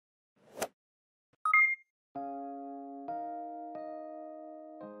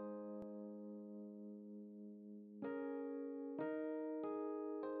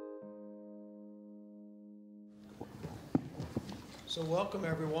So welcome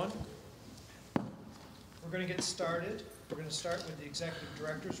everyone. We're going to get started. We're going to start with the Executive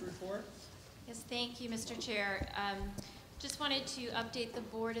Director's Report. Yes, thank you, Mr. Chair. Just wanted to update the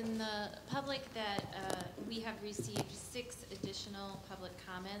board and the public that we have received 6 additional public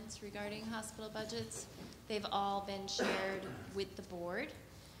comments regarding hospital budgets. They've all been shared with the board.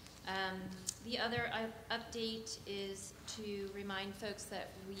 The other update is to remind folks that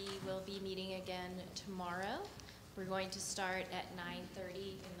we will be meeting again tomorrow. We're going to start at 9:30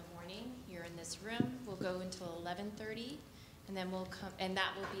 in the morning here in this room. We'll go until 11:30, and then we'll come, and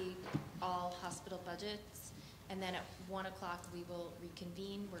that will be all hospital budgets. And then at 1 o'clock we will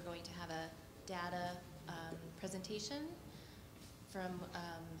reconvene. We're going to have a data presentation from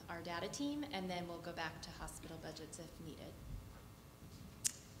our data team, and then we'll go back to hospital budgets if needed.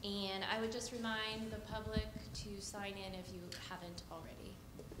 And I would just remind the public to sign in if you haven't already.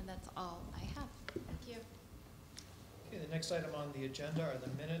 And that's all I have. Thank you. Okay, the next item on the agenda are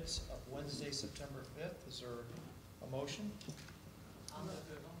the minutes of Wednesday, September 5th. Is there a motion? I'll move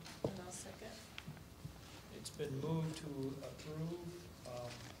it. And I'll second. It's been moved to approve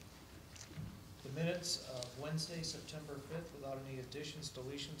the minutes of Wednesday, September 5th without any additions,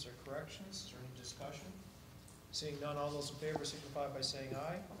 deletions, or corrections. Is there any discussion? Seeing none, all those in favor signify by saying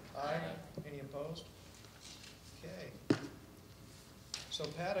aye. Aye. Any opposed? Okay. So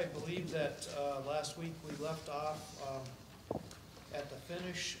Pat, I believe that last week we left off at the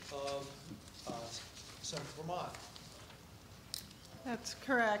finish of Central Vermont. That's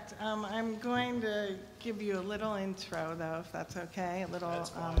correct. I'm going to give you a little intro, though, if that's okay, a little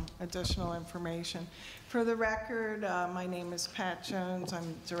additional information. For the record, my name is Pat Jones.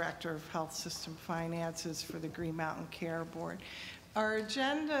 I'm Director of Health System Finances for the Green Mountain Care Board. Our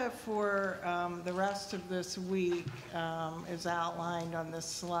agenda for the rest of this week is outlined on this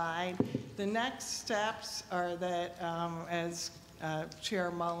slide. The next steps are that, as Chair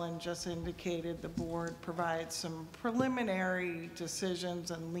Mullen just indicated, the board provides some preliminary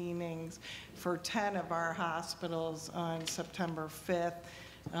decisions and leanings for 10 of our hospitals on September 5th.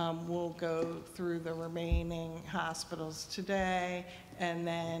 We'll go through the remaining hospitals today and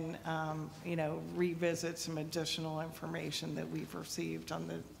then, revisit some additional information that we've received on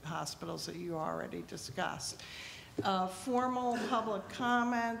the hospitals that you already discussed. Formal public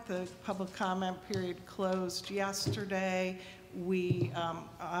comment. The public comment period closed yesterday. We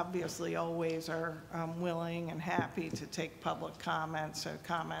obviously always are willing and happy to take public comments, so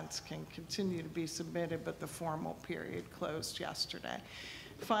comments can continue to be submitted, but the formal period closed yesterday.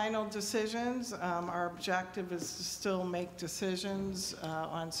 Final decisions, our objective is to still make decisions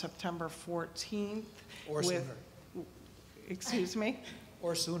on September 14th. Or sooner. Excuse me?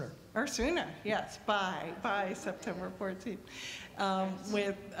 Or sooner. Or sooner, yes, by September 14th.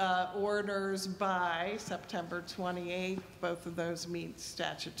 With orders by September 28th. Both of those meet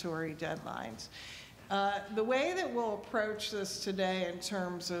statutory deadlines. The way that we'll approach this today in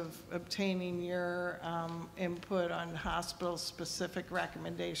terms of obtaining your input on hospital-specific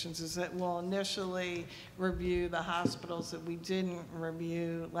recommendations is that we'll initially review the hospitals that we didn't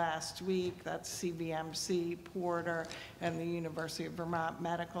review last week. That's CVMC, Porter, and the University of Vermont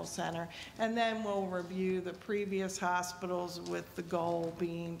Medical Center. And then we'll review the previous hospitals with the goal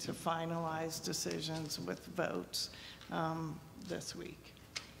being to finalize decisions with votes this week.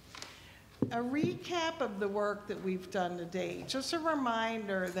 A recap of the work that we've done to date. Just a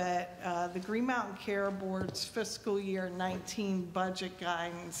reminder that the Green Mountain Care Board's fiscal year 19 budget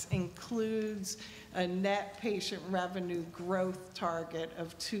guidance includes a net patient revenue growth target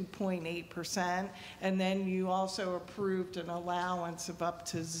of 2.8%, and then you also approved an allowance of up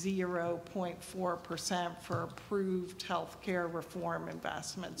to 0.4% for approved healthcare reform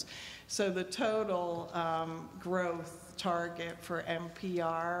investments. So the total growth target for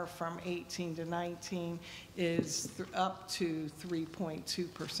MPR from 18 to 19 is up to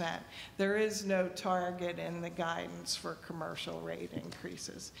 3.2%. There is no target in the guidance for commercial rate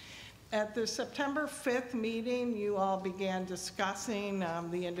increases. At the September 5th meeting, you all began discussing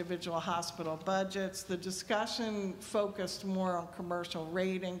the individual hospital budgets. The discussion focused more on commercial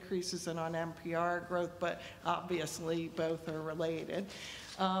rate increases than on MPR growth, but obviously both are related.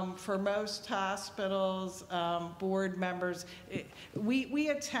 For most hospitals, board members, we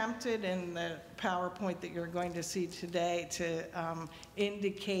attempted in the PowerPoint that you're going to see today to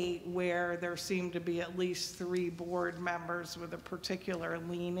indicate where there seemed to be at least 3 board members with a particular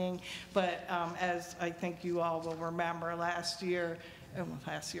leaning. But as I think you all will remember, last year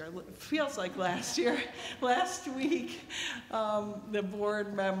last year, it feels like last year, last week, the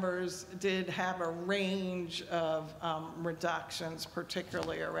board members did have a range of reductions,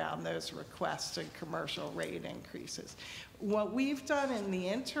 particularly around those requested commercial rate increases. What we've done in the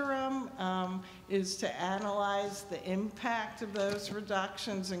interim is to analyze the impact of those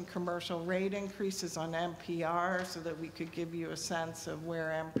reductions in commercial rate increases on NPR so that we could give you a sense of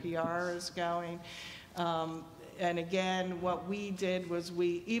where NPR is going. And again, what we did was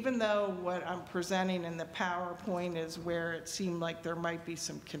even though what I'm presenting in the PowerPoint is where it seemed like there might be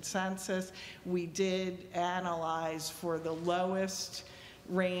some consensus, we did analyze for the lowest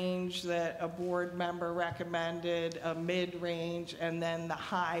range that a board member recommended, a mid-range, and then the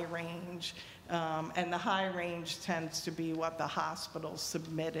high range. And the high range tends to be what the hospital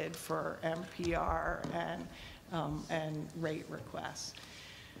submitted for NPR and rate requests.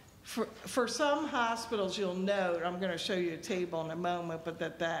 For some hospitals, you'll note, I'm going to show you a table in a moment, but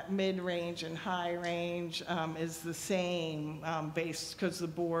that mid-range and high range is the same because the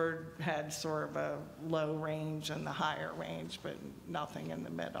board had sort of a low range and the higher range, but nothing in the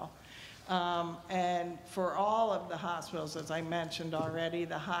middle. And for all of the hospitals, as I mentioned already,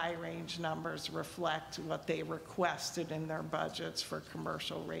 the high range numbers reflect what they requested in their budgets for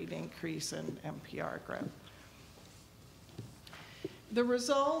commercial rate increase and NPR growth. The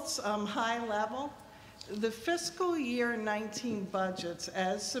results, high level, the fiscal year 19 budgets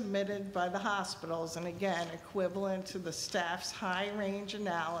as submitted by the hospitals, and again, equivalent to the staff's high range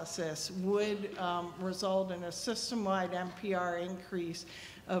analysis, would result in a system-wide NPR increase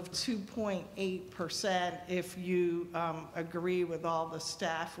of 2.8% if you agree with all the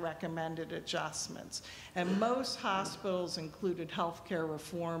staff recommended adjustments. And most hospitals included healthcare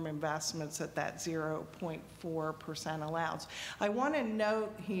reform investments at that 0.4% allowance. I want to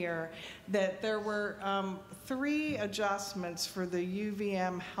note here that there were 3 adjustments for the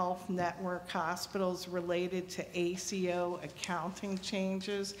UVM Health Network hospitals related to ACO accounting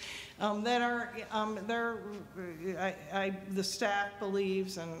changes that are, the staff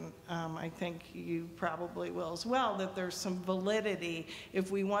believes, and I think you probably will as well, that there's some validity if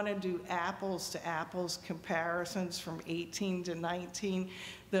we want to do apples to apples comparisons from 18 to 19.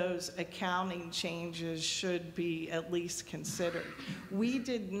 Those accounting changes should be at least considered. We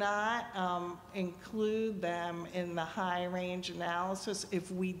did not include them in the high range analysis.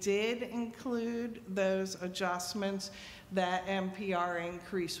 If we did include those adjustments, that NPR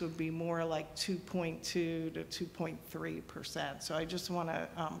increase would be more like 2.2 to 2.3%. So I just want to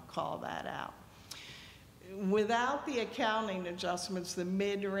call that out. Without the accounting adjustments, the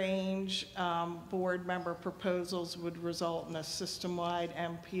mid-range board member proposals would result in a system-wide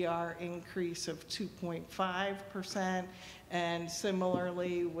NPR increase of 2.5%. And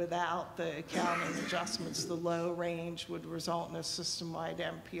similarly, without the accounting adjustments, the low range would result in a system-wide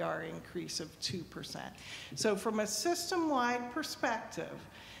NPR increase of 2%. So from a system-wide perspective,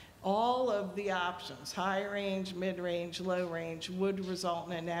 all of the options, high range, mid-range, low range, would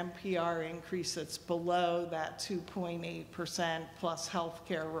result in an NPR increase that's below that 2.8% plus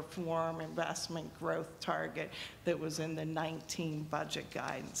healthcare reform investment growth target that was in the 19 budget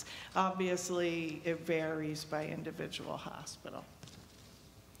guidance. Obviously, it varies by individual hospital.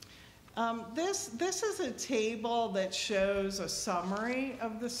 This is a table that shows a summary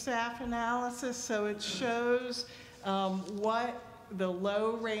of the staff analysis. So it shows what the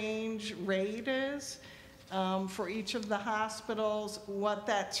low range rate is for each of the hospitals, what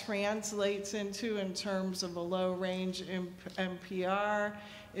that translates into in terms of a low range NPR.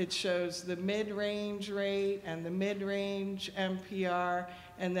 It shows the mid-range rate and the mid-range NPR,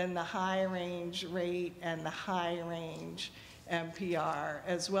 and then the high range rate and the high range NPR,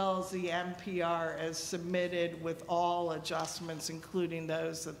 as well as the NPR as submitted with all adjustments, including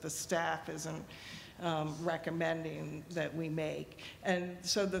those that the staff isn't recommending that we make. And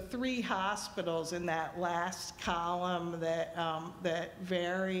so the 3 hospitals in that last column that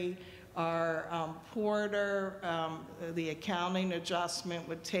vary are Porter. The accounting adjustment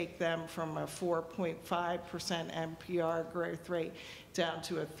would take them from a 4.5% NPR growth rate down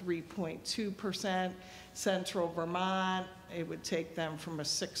to a 3.2%. Central Vermont, it would take them from a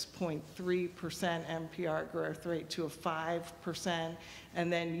 6.3% NPR growth rate to a 5%,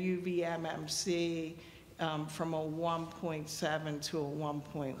 and then UVMMC from a 1.7 to a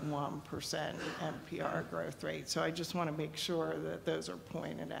 1.1% NPR growth rate. So I just want to make sure that those are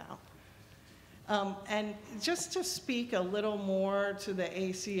pointed out. And just to speak a little more to the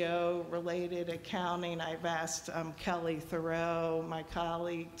ACO-related accounting, I've asked Kelly Thoreau, my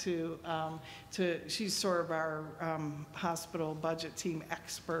colleague, she's sort of our hospital budget team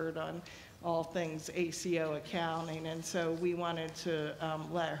expert all things ACO accounting, and so we wanted to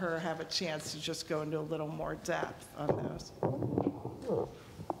let her have a chance to just go into a little more depth on those.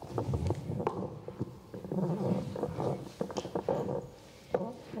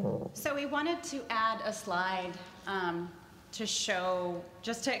 So we wanted to add a slide to show,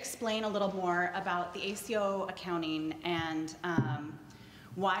 just to explain a little more about the ACO accounting and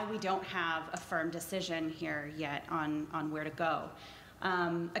why we don't have a firm decision here yet on where to go.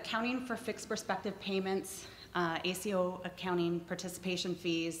 Accounting for fixed prospective payments, ACO accounting participation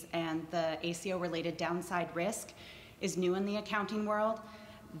fees, and the ACO-related downside risk is new in the accounting world.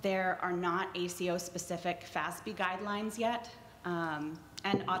 There are not ACO-specific FASB guidelines yet,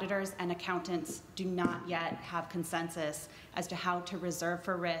 and auditors and accountants do not yet have consensus as to how to reserve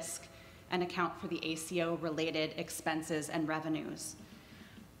for risk and account for the ACO-related expenses and revenues.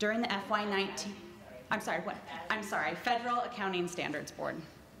 During the FY19, Federal Accounting Standards Board.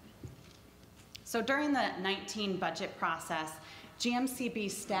 So during the 19 budget process, GMCB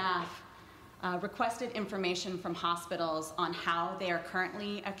staff requested information from hospitals on how they are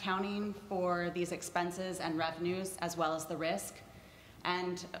currently accounting for these expenses and revenues, as well as the risk.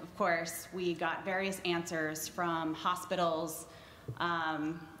 And of course, we got various answers from hospitals.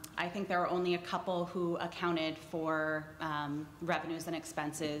 I think there were only a couple who accounted for revenues and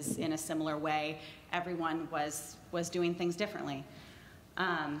expenses in a similar way. Everyone was doing things differently.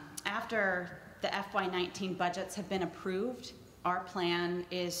 After the FY19 budgets have been approved, our plan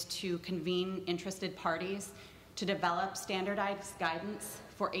is to convene interested parties to develop standardized guidance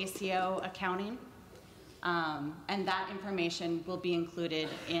for ACO accounting. And that information will be included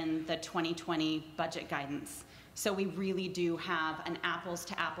in the 2020 budget guidance. So we really do have an apples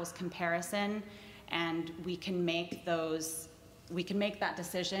to apples comparison, and we can make that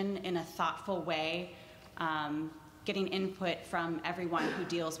decision in a thoughtful way, getting input from everyone who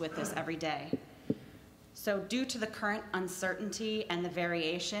deals with this every day. So due to the current uncertainty and the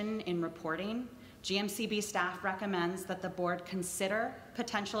variation in reporting, GMCB staff recommends that the board consider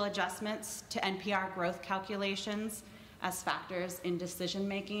potential adjustments to NPR growth calculations as factors in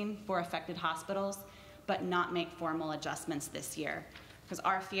decision-making for affected hospitals, but not make formal adjustments this year. Because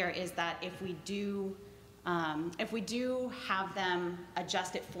our fear is that if we do have them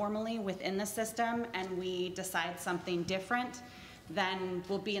adjust it formally within the system and we decide something different, then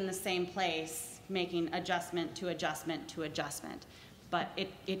we'll be in the same place making adjustment to adjustment to adjustment. But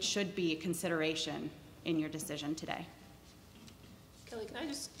it should be a consideration in your decision today. Kelly, can I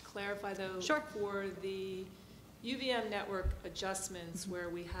just clarify though? Sure. For the UVM network adjustments where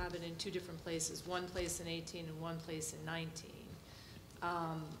we have it in two different places, one place in 18 and one place in 19,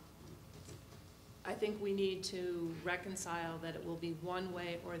 I think we need to reconcile that it will be one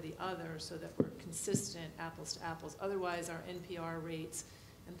way or the other so that we're consistent apples to apples. Otherwise, our NPR rates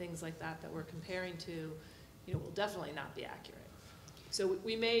and things like that we're comparing to, will definitely not be accurate. So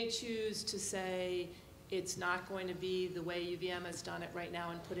we may choose to say it's not going to be the way UVM has done it right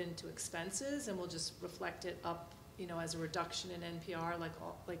now and put into expenses, and we'll just reflect it up, as a reduction in NPR, like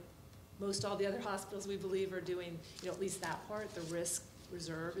most all the other hospitals we believe are doing, at least that part. The risk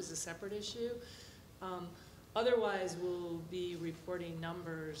reserve is a separate issue. Otherwise, we'll be reporting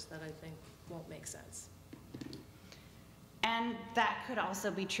numbers that I think won't make sense. And that could also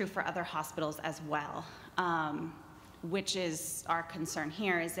be true for other hospitals as well, which is our concern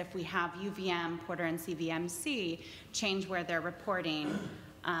here, is if we have UVM, Porter, and CVMC change where they're reporting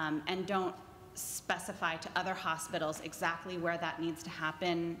and don't specify to other hospitals exactly where that needs to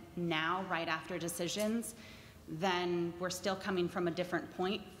happen now, right after decisions, then we're still coming from a different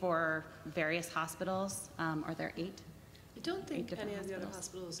point for various hospitals. Are there 8? I don't think any of the other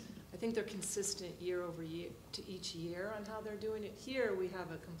hospitals, I think they're consistent year over year to each year on how they're doing it. Here we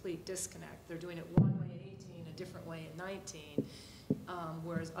have a complete disconnect. They're doing it one way in 18, a different way in 19,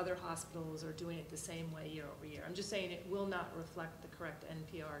 whereas other hospitals are doing it the same way year over year. I'm just saying it will not reflect the correct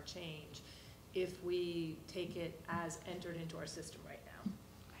NPR change if we take it as entered into our system right now.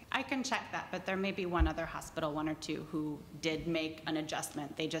 I can check that, but there may be one other hospital, 1 or 2, who did make an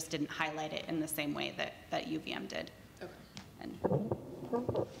adjustment. They just didn't highlight it in the same way that UVM did. Okay. And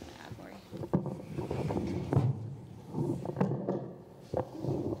Lori.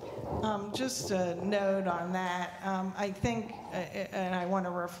 Just a note on that. I think, and I want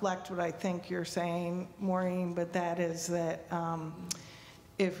to reflect what I think you're saying, Maureen, but that is that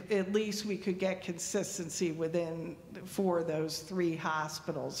if at least we could get consistency for those 3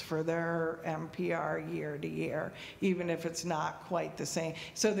 hospitals for their NPR year to year, even if it's not quite the same.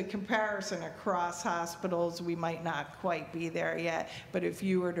 So the comparison across hospitals, we might not quite be there yet, but if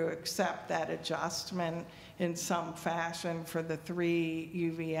you were to accept that adjustment in some fashion for the 3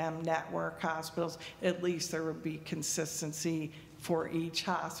 UVM network hospitals, at least there would be consistency for each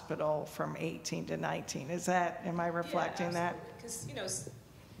hospital from 18 to 19. Am I reflecting that? Because,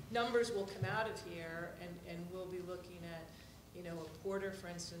 numbers will come out of here, and we'll be looking at, a Porter, for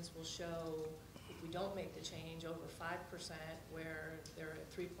instance, will show, if we don't make the change, over 5%, where they're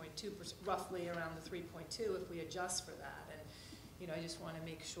at 3.2%, roughly around the 3.2 if we adjust for that. And, I just want to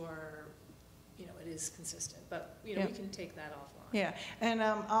make sure, it is consistent. But, we can take that offline. Yeah, and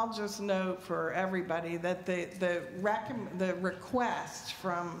I'll just note for everybody that the request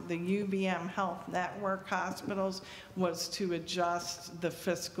from the UVM Health Network hospitals was to adjust the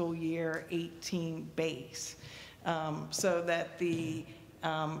fiscal year 18 base, so that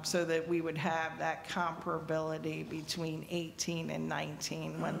we would have that comparability between 18 and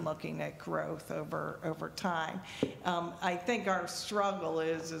 19 when looking at growth over time. I think our struggle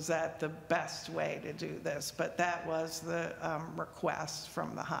is that the best way to do this, but that was the request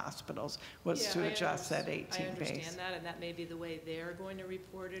from the hospitals, was to adjust that 18 base. I understand that, and that may be the way they're going to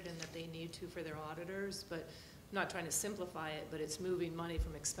report it and that they need to for their auditors, but I'm not trying to simplify it, but it's moving money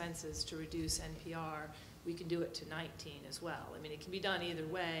from expenses to reduce NPR. We can do it to 19 as well. I mean, it can be done either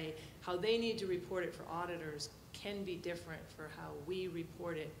way. How they need to report it for auditors can be different for how we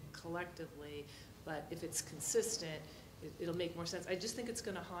report it collectively, but if it's consistent, it'll make more sense. I just think it's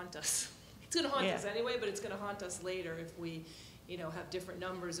going to haunt us. It's going to haunt us anyway, but it's going to haunt us later if we, have different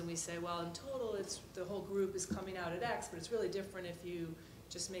numbers and we say, well, in total, the whole group is coming out at X, but it's really different if you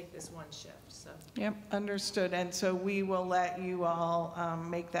just make this one shift. So. Yep, understood. And so we will let you all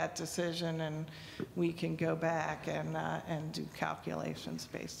make that decision, and we can go back and do calculations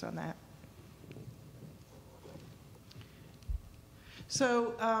based on that.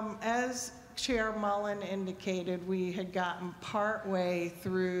 So as Chair Mullen indicated, we had gotten partway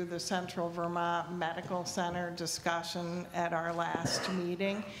through the Central Vermont Medical Center discussion at our last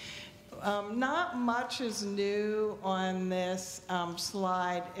meeting. Not much is new on this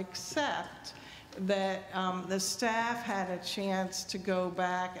slide, except that the staff had a chance to go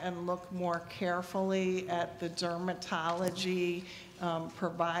back and look more carefully at the dermatology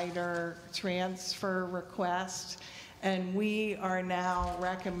provider transfer request. And we are now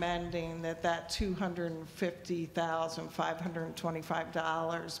recommending that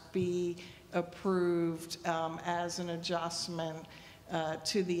 $250,525 be approved as an adjustment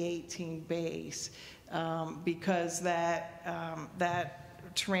to the 18 base, because that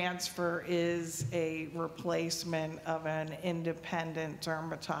transfer is a replacement of an independent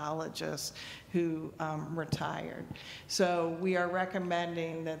dermatologist who retired. So we are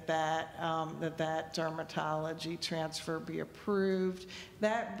recommending that dermatology transfer be approved.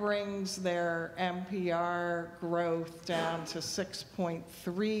 That brings their NPR growth down to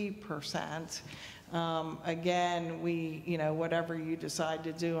 6.3%. Again, whatever you decide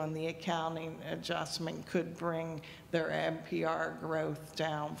to do on the accounting adjustment could bring their NPR growth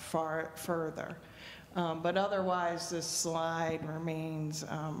down further. But otherwise, this slide remains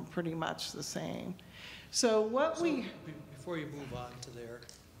pretty much the same. So before you move on to there,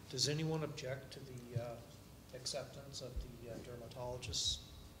 does anyone object to the acceptance of the dermatologists?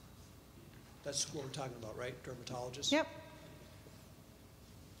 That's what we're talking about, right? Dermatologists? Yep.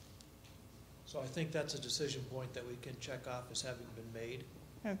 So I think that's a decision point that we can check off as having been made.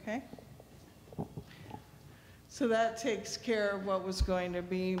 Okay. So that takes care of what was going to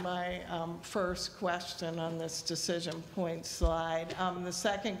be my first question on this decision point slide. The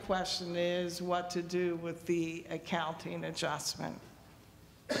second question is what to do with the accounting adjustment.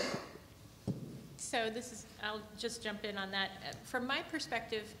 So I'll just jump in on that. From my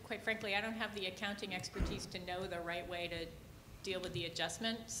perspective, quite frankly, I don't have the accounting expertise to know the right way to deal with the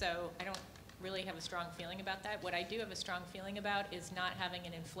adjustment, so I don't really have a strong feeling about that. What I do have a strong feeling about is not having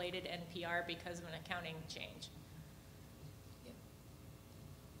an inflated NPR because of an accounting change.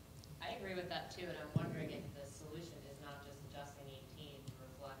 I agree with that too, and I'm wondering if the solution is not just adjusting 18 to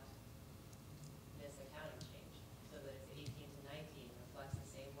reflect this accounting change, so that it's 18 to 19 reflects the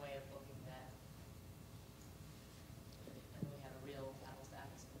same way of looking at, and we have a real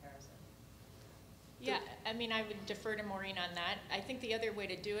apples-to-apples comparison. Yeah, I mean, I would defer to Maureen on that. I think the other way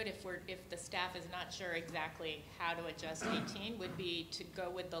to do it, if the staff is not sure exactly how to adjust 18, would be to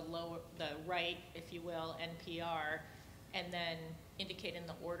go with the right, if you will, NPR, and then indicate in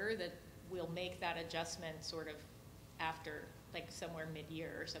the order that we'll make that adjustment sort of after, like somewhere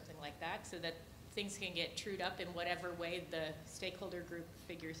mid-year or something like that, so that things can get trued up in whatever way the stakeholder group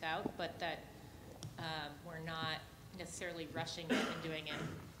figures out, but that we're not necessarily rushing it and doing it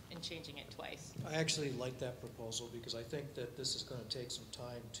and changing it twice. I actually like that proposal because I think that this is going to take some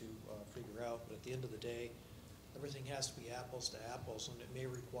time to figure out, but at the end of the day, everything has to be apples to apples, and it may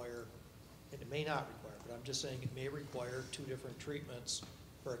require, and it may not require, but I'm just saying it may require two different treatments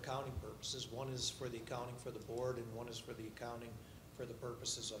for accounting purposes. One is for the accounting for the board, and one is for the accounting for the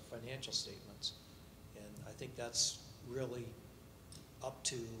purposes of financial statements. And I think that's really up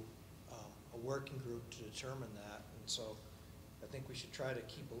to a working group to determine that. And so I think we should try to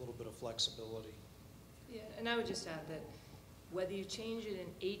keep a little bit of flexibility. Yeah, and I would just add that whether you change it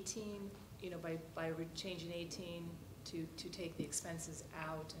in 18, by changing 18 to take the expenses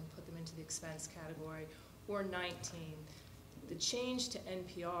out and put them into the expense category, or 19, the change to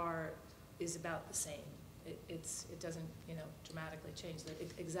NPR is about the same. It doesn't, dramatically change. The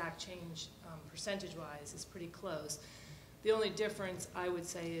exact change percentage-wise is pretty close. The only difference, I would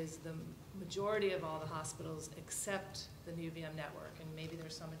say, is the majority of all the hospitals except the new VM network, and maybe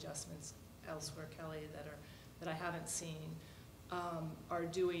there's some adjustments elsewhere, Kelly, that I haven't seen, are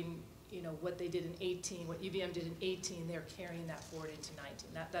doing, what they did in 18, what UVM did in 18, they're carrying that forward into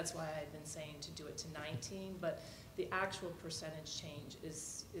 19. That's why I've been saying to do it to 19, but the actual percentage change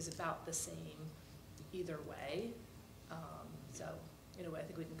is about the same either way. So, I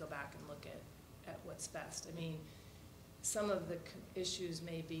think we can go back and look at what's best. I mean, some of the issues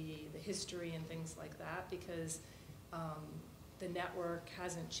may be the history and things like that, because the network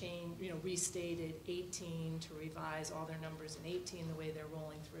hasn't changed, restated 18 to revise all their numbers in 18 the way they're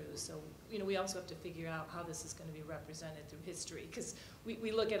rolling through. So, we also have to figure out how this is going to be represented through history, because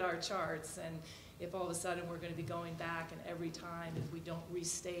we look at our charts, and if all of a sudden we're going to be going back, and every time if we don't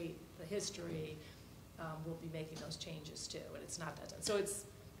restate the history, we'll be making those changes too, and it's not that done. So it's,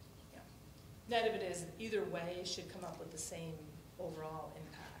 net of it is, either way should come up with the same overall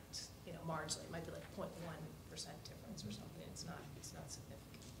impact, marginally. It might be like 0.1% difference or something. It's not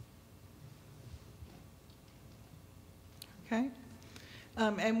significant. Okay.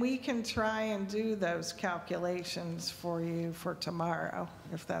 And we can try and do those calculations for you for tomorrow,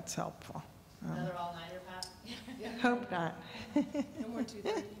 if that's helpful. Another all-nighter, Pat? Hope not. No more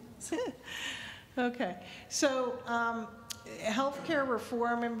 2:30 emails. Okay. So healthcare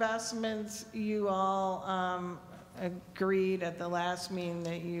reform investments, you all agreed at the last meeting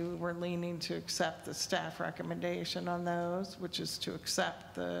that you were leaning to accept the staff recommendation on those, which is to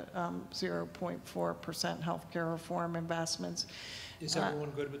accept the 0.4% healthcare reform investments. Is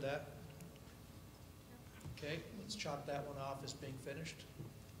everyone good with that? Okay, let's chalk that one off as being finished.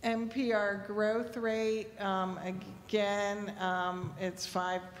 NPR growth rate, again, it's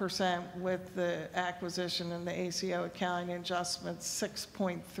 5% with the acquisition and the ACO accounting adjustments,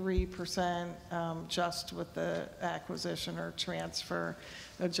 6.3% just with the acquisition or transfer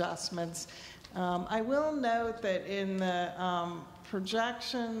adjustments. I will note that in the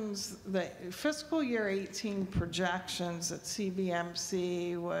projections, the fiscal year 18 projections that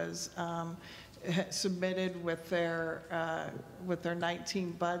CBMC was submitted with their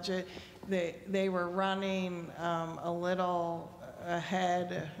 19 budget, they were running a little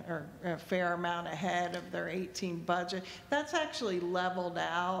ahead, or a fair amount ahead of their 18 budget. That's actually leveled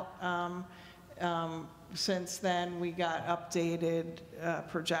out since then. We got updated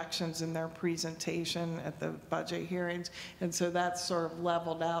projections in their presentation at the budget hearings, and so that's sort of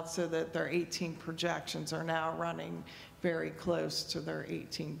leveled out so that their 18 projections are now running very close to their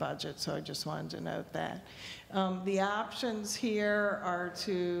 18 budget, so I just wanted to note that. The options here are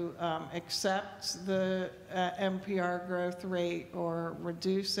to accept the NPR growth rate or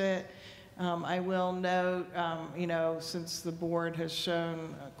reduce it. I will note, since the board has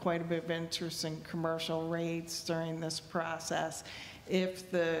shown quite a bit of interest in commercial rates during this process,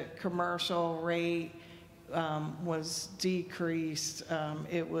 if the commercial rate was decreased,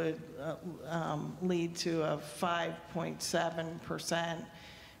 it would lead to a 5.7%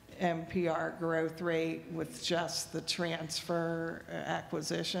 NPR growth rate with just the transfer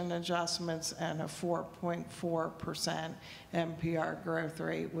acquisition adjustments, and a 4.4% NPR growth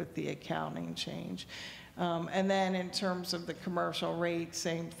rate with the accounting change. And then in terms of the commercial rate,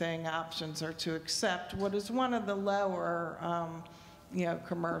 same thing, options are to accept what is one of the lower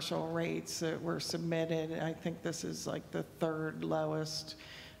commercial rates that were submitted. I think this is like the third lowest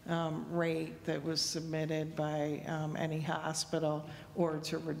rate that was submitted by any hospital, or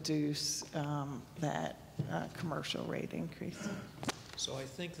to reduce that commercial rate increase. So I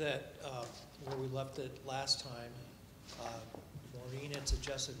think that where we left it last time, Maureen had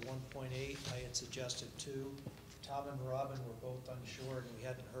suggested 1.8, I had suggested 2, Tom and Robin were both unsure, and we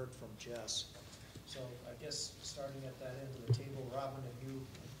hadn't heard from Jess. So I guess starting at that end of the table, Robin, have you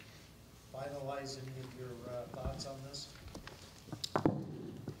finalized any of your thoughts on this?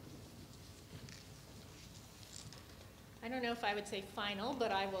 I don't know if I would say final,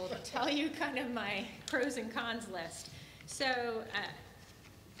 but I will tell you kind of my pros and cons list. So,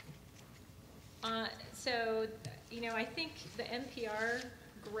 I think the NPR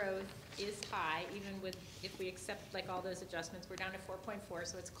growth is high, even with, if we accept like all those adjustments, we're down to 4.4,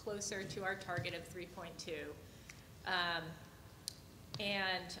 so it's closer to our target of 3.2.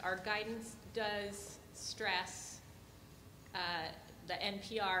 And our guidance does stress the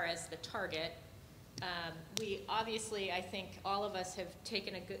NPR as the target. We obviously, I think all of us have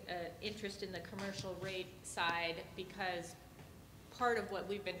taken a good interest in the commercial rate side, because part of what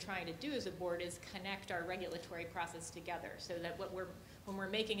we've been trying to do as a board is connect our regulatory process together, so that when we're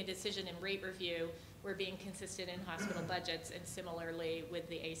making a decision in rate review, we're being consistent in hospital budgets, and similarly with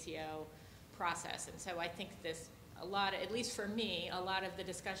the ACO process. And so I think at least for me, a lot of the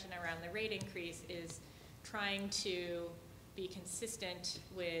discussion around the rate increase is trying to be consistent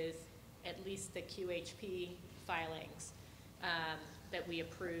with at least the QHP filings that we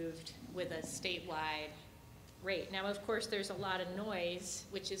approved with a statewide rate. Now, of course, there's a lot of noise,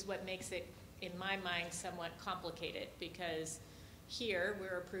 which is what makes it, in my mind, somewhat complicated, because here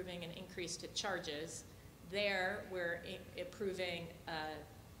we're approving an increase to charges. There we're approving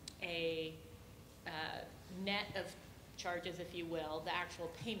a net of charges, if you will, the actual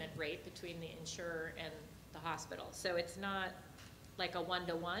payment rate between the insurer and the hospital. So it's not like a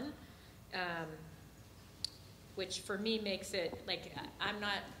one-to-one. Which for me makes it, like, I'm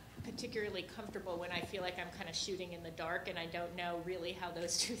not particularly comfortable when I feel like I'm kind of shooting in the dark and I don't know really how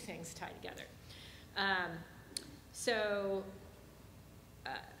those two things tie together.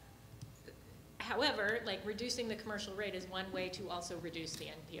 However, like, reducing the commercial rate is one way to also reduce the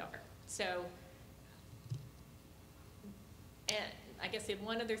NPR. So, and I guess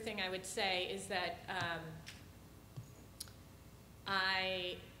one other thing I would say is that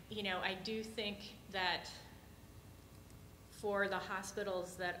I do think that for the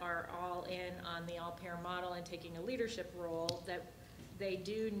hospitals that are all in on the all-payer model and taking a leadership role, that they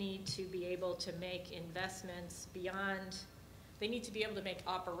do need to be able to make investments beyond, they need to be able to make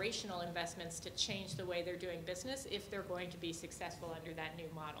operational investments to change the way they're doing business if they're going to be successful under that new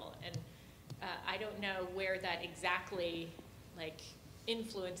model. And I don't know where that exactly, like,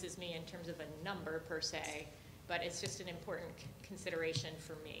 influences me in terms of a number per se, but it's just an important consideration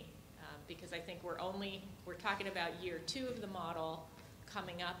for me, because I think we're talking about year 2 of the model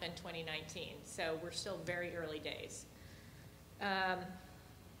coming up in 2019, so we're still very early days.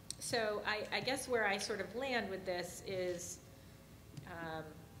 So I guess where I sort of land with this is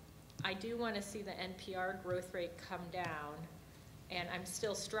I do want to see the NPR growth rate come down, and I'm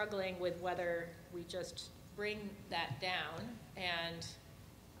still struggling with whether we just bring that down and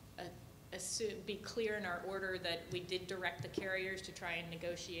be clear in our order that we did direct the carriers to try and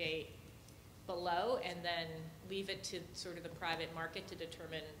negotiate below, and then leave it to sort of the private market to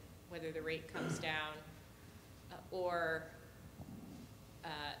determine whether the rate comes down, or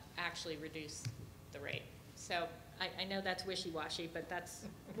actually reduce the rate. So I know that's wishy-washy, but that's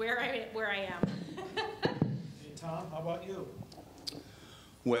where I am. Hey, Tom, how about you?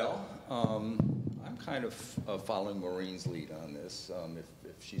 Well, I'm kind of following Maureen's lead on this,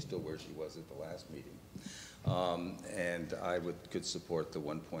 if she's still where she was at the last meeting. And I could support the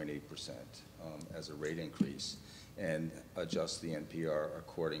 1.8% as a rate increase and adjust the NPR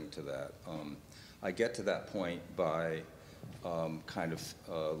according to that. I get to that point by kind of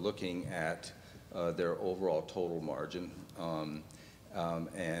looking at their overall total margin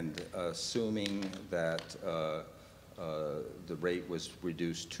and assuming that the rate was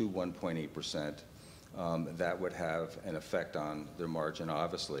reduced to 1.8%, that would have an effect on their margin,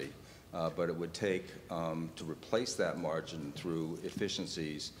 obviously. But it would take, to replace that margin through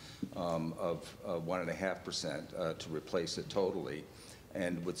efficiencies of 1.5% to replace it totally,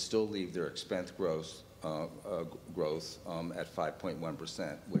 and would still leave their expense growth at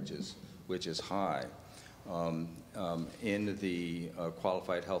 5.1%, which is high. In the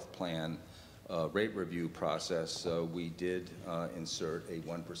qualified health plan rate review process, we did insert a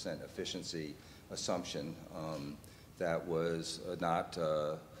 1% efficiency assumption that was not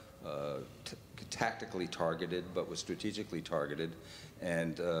tactically targeted, but was strategically targeted.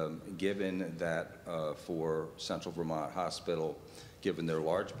 And given that for Central Vermont Hospital, given their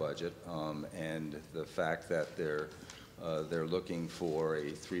large budget and the fact that they're looking for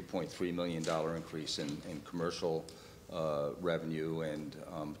a $3.3 million increase in commercial revenue and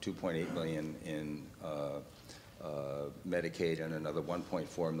 $2.8 million in Medicaid and another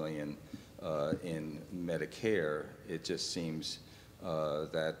 1.4 million in Medicare, it just seems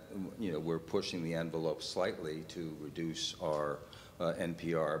that we're pushing the envelope slightly to reduce our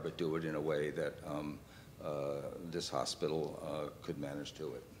NPR, but do it in a way that this hospital could manage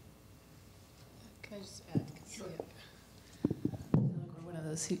to it. Can I just add? Sure. One of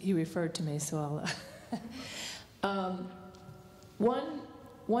those, he referred to me, so I'll.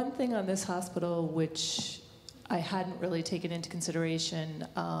 One thing on this hospital which I hadn't really taken into consideration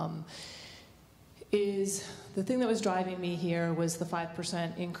is the thing that was driving me here was the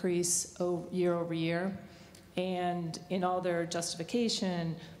 5% increase year over year. And in all their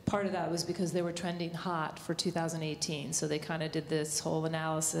justification, part of that was because they were trending hot for 2018. So they kind of did this whole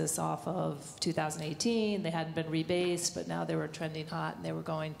analysis off of 2018. They hadn't been rebased, but now they were trending hot, and they were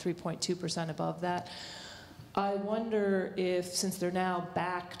going 3.2% above that. I wonder if, since they're now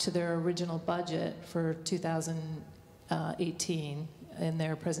back to their original budget for 2018 in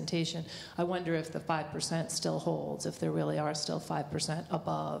their presentation, I wonder if the 5% still holds, if there really are still 5%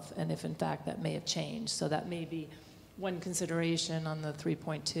 above, and if in fact that may have changed. So that may be one consideration on the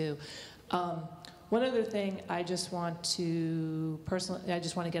 3.2. One other thing I just want to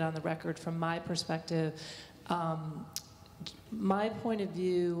get on the record from my perspective. My point of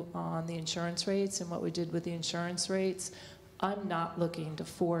view on the insurance rates and what we did with the insurance rates, I'm not looking to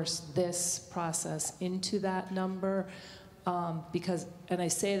force this process into that number and I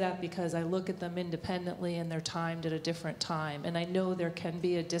say that because I look at them independently and they're timed at a different time. And I know there can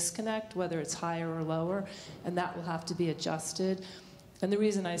be a disconnect, whether it's higher or lower, and that will have to be adjusted. And the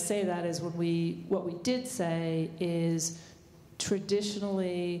reason I say that is what we did say is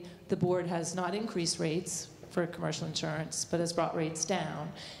traditionally the board has not increased rates for commercial insurance, but has brought rates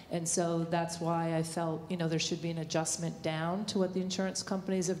down. And so that's why I felt, there should be an adjustment down to what the insurance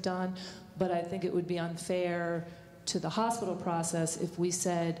companies have done. But I think it would be unfair to the hospital process if we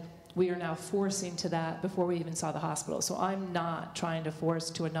said we are now forcing to that before we even saw the hospital. So I'm not trying to force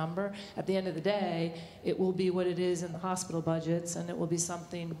to a number. At the end of the day, it will be what it is in the hospital budgets, and it will be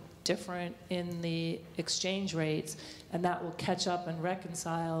something different in the exchange rates, and that will catch up and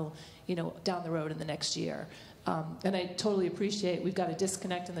reconcile down the road in the next year. And I totally appreciate we've got a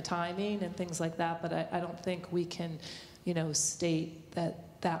disconnect in the timing and things like that, but I don't think we can, state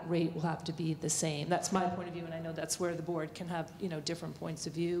that rate will have to be the same. That's my point of view, and I know that's where the board can have, different points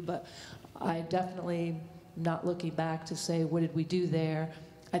of view, but I definitely not looking back to say, what did we do there?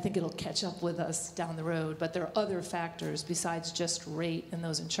 I think it'll catch up with us down the road, but there are other factors besides just rate in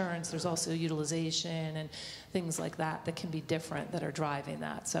those insurance. There's also utilization and things like that that can be different that are driving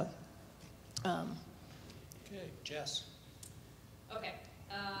that. So. Okay, Jess. Okay,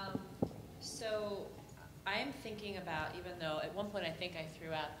 so I'm thinking about, even though at one point I think I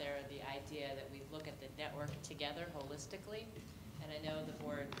threw out there the idea that we look at the network together holistically, and I know the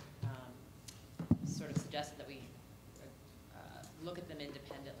board sort of suggested that we look at them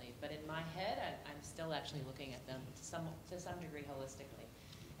independently, but in my head I'm still actually looking at them to some degree holistically.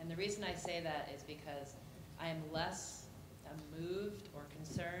 And the reason I say that is because I am less moved or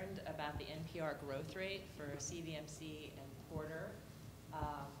concerned about the NPR growth rate for CVMC and Porter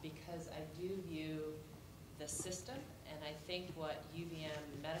because I do view the system, and I think what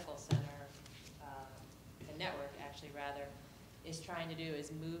UVM Medical Center, the network actually rather, is trying to do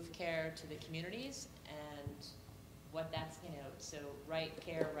is move care to the communities, and what that's, so right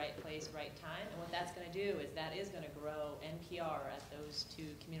care, right place, right time, and what that's going to do is that is going to grow NPR at those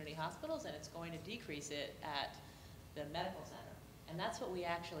two community hospitals, and it's going to decrease it at the medical center. And that's what we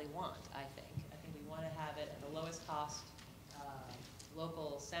actually want, I think. I think we want to have it at the lowest cost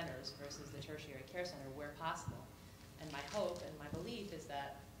local centers versus the tertiary care center where possible. And my hope and my belief is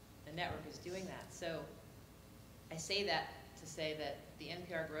that the network is doing that. So I say that to say that the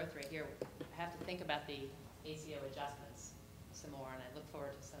NPR growth rate here, I have to think about the ACO adjustments some more, and I look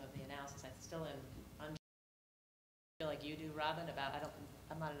forward to some of the analysis. I still am feel like you do, Robin, about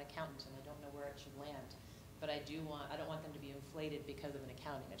I'm not an accountant and I don't know where it should land. But I don't want them to be inflated because of an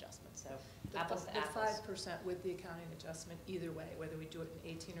accounting adjustment. So apples to apples. The 5% with the accounting adjustment, either way, whether we do it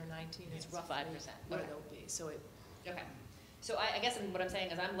in 18 or 19, is roughly 5%. what it'll be. So okay. So I guess what I'm saying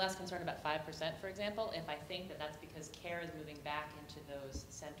is I'm less concerned about 5%, for example, if I think that that's because care is moving back into those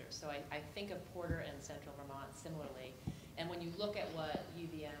centers. So I think of Porter and Central Vermont similarly. And when you look at what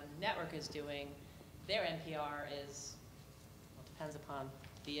UVM Network is doing, their NPR is, well, it depends upon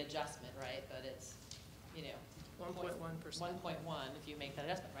the adjustment, right? But it's 1.1%. 1.1 if you make that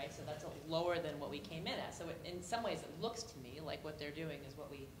adjustment, right? So that's lower than what we came in at. So in some ways, it looks to me like what they're doing is what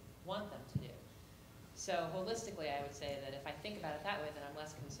we want them to do. So holistically, I would say that if I think about it that way, then I'm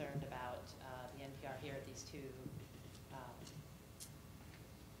less concerned about the the NPR here at these two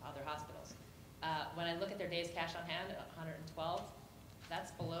other hospitals. When I look at their days cash on hand, 112,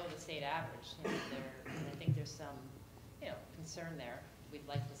 that's below the state average. You know, and I think there's some, concern there. We'd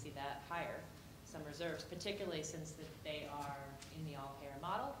like to see that higher, some reserves, particularly since they are in the all-payer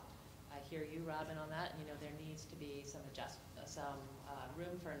model. I hear you, Robin, on that. There needs to be some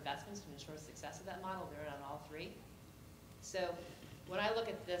room for investments to ensure success of that model. They're on all three. So when I look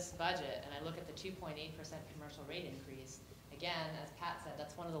at this budget and I look at the 2.8% commercial rate increase, again, as Pat said,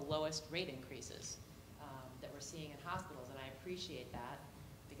 that's one of the lowest rate increases that we're seeing in hospitals, and I appreciate that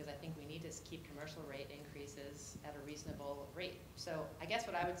because I think we need to keep commercial rate increases at a reasonable rate. So I guess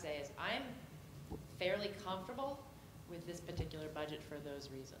what I would say is I'm fairly comfortable with this particular budget for those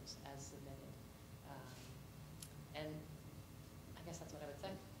reasons as submitted. And I guess that's what I would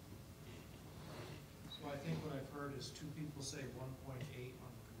say. So I think what I've heard is two people say 1.8 on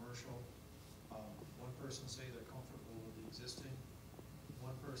the commercial. One person say they're comfortable with the existing.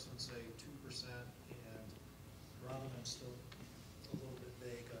 One person say 2%, and Robin, I'm still a little bit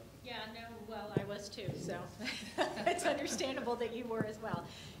vague on. Yeah, no, well, I was too, so it's understandable that you were as well.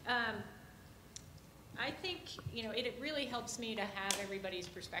 I think, it really helps me to have everybody's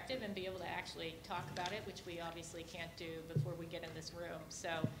perspective and be able to actually talk about it, which we obviously can't do before we get in this room. So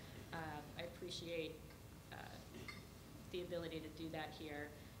I appreciate the ability to do that here.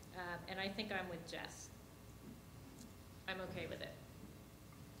 And I think I'm with Jess. I'm okay with it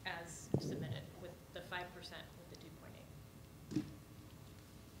as submitted with the 5% with the 2.8.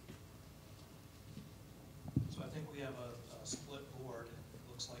 So I think we have a split board. It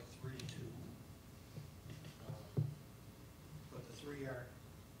looks like 3-2. But the three are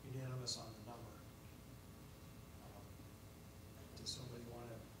unanimous on the number. Does somebody want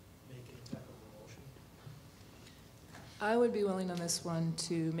to make any type of a motion? I would be willing on this one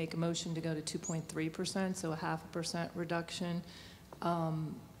to make a motion to go to 2.3%, so a 0.5% reduction,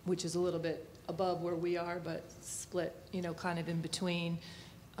 which is a little bit above where we are, but split, kind of in between,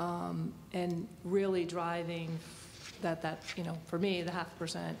 and really driving that, for me, the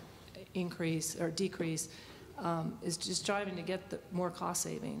 0.5% increase or decrease is just driving to get more cost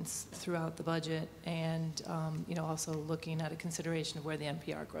savings throughout the budget, and also looking at a consideration of where the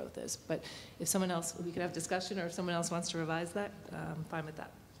NPR growth is. But if someone else, we could have discussion, or if someone else wants to revise that, I'm fine with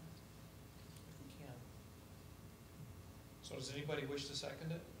that. If we can. So does anybody wish to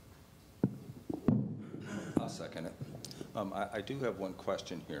second it? I'll second it. I do have one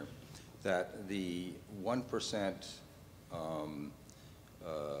question here, that the 1%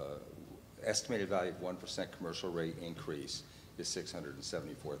 estimated value of 1% commercial rate increase is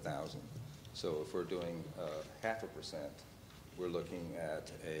 $674,000. So if we're doing 0.5%, we're looking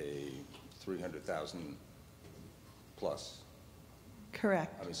at a $300,000 plus.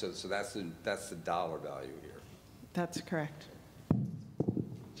 Correct. I mean, so that's the dollar value here. That's correct.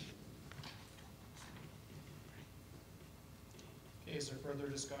 Okay, is there further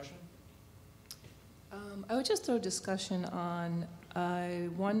discussion? I would just throw discussion on, I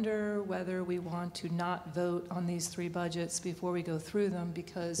wonder whether we want to not vote on these three budgets before we go through them,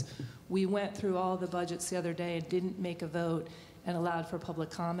 because we went through all the budgets the other day and didn't make a vote and allowed for public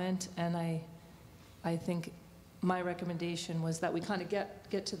comment. And I think my recommendation was that we kind of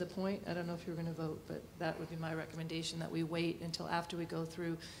get to the point. I don't know if you're going to vote, but that would be my recommendation, that we wait until after we go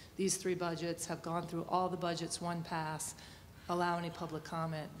through these three budgets, have gone through all the budgets one pass, allow any public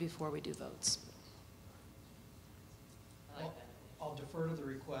comment before we do votes. Well, I'll defer to the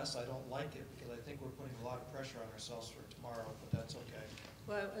request. I don't like it because I think we're putting a lot of pressure on ourselves for tomorrow, but that's okay.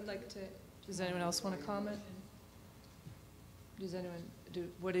 Well, I'd like to, does anyone else want to comment? Does anyone,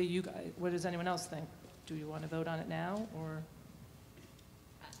 what does anyone else think? Do you want to vote on it now, or?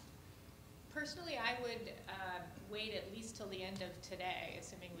 Personally, I would wait at least till the end of today,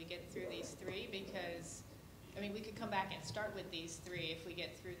 assuming we get through these three, because, we could come back and start with these three if we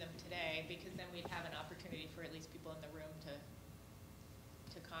get through them today, because then we'd have an opportunity for at least people in the room to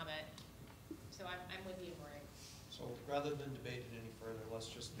comment. So I'm with you, Maureen. So rather than debate it any further, let's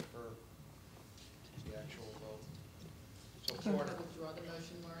just defer to the actual vote. So Porter. Withdraw the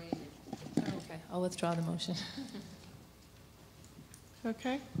motion, Maureen. Okay, I'll withdraw the motion.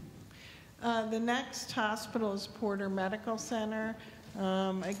 Okay. The next hospital is Porter Medical Center.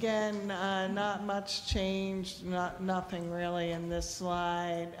 Again, not much change, nothing really in this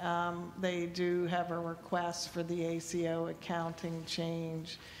slide. They do have a request for the ACO accounting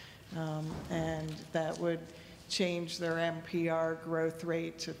change, and that would change their NPR growth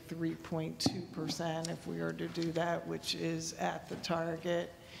rate to 3.2% if we were to do that, which is at the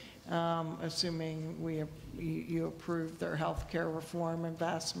target. assuming you approve their healthcare reform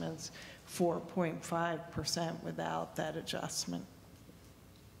investments, 4.5% without that adjustment.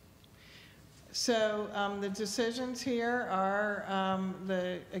 So the decisions here are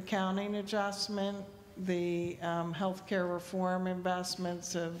the accounting adjustment, the healthcare reform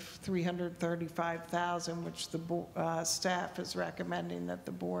investments of $335,000, which the staff is recommending that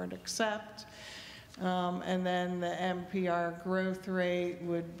the board accept. And then the NPR growth rate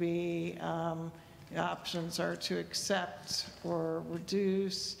would be, the options are to accept or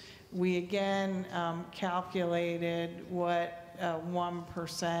reduce. We again calculated what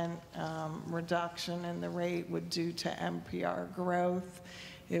 1% reduction in the rate would do to NPR growth.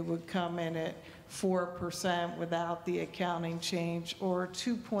 It would come in at 4% without the accounting change, or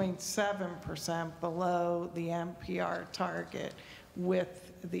 2.7% below the NPR target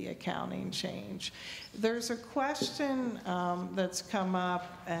with the accounting change. There's a question that's come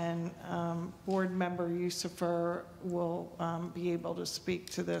up, and Board Member Yusufer will be able to speak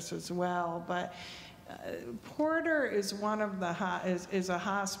to this as well, but Porter is one of the is a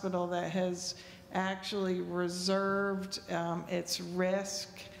hospital that has actually reserved its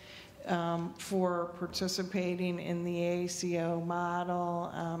risk for participating in the ACO model.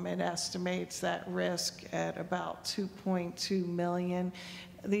 It estimates that risk at about $2.2 million.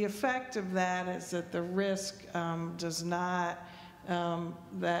 The effect of that is that the risk does not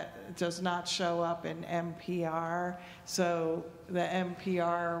show up in NPR, so the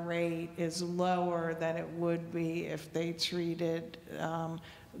NPR rate is lower than it would be if they treated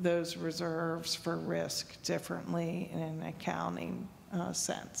those reserves for risk differently in an accounting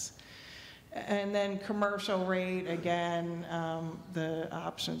sense. And then commercial rate, again, the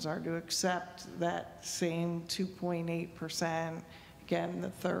options are to accept that same 2.8%, again, the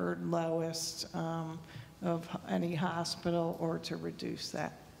third lowest of any hospital, or to reduce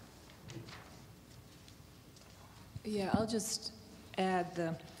that. Yeah, I'll just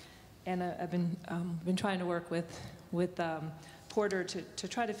add and I've been trying to work with Porter to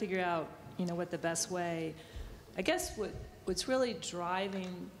try to figure out, what the best way. I guess what's really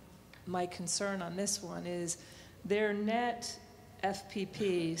driving my concern on this one is their net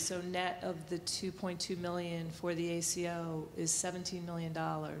FPP, so net of the $2.2 million for the ACO, is $17 million.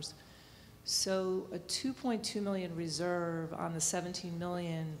 So a $2.2 million reserve on the $17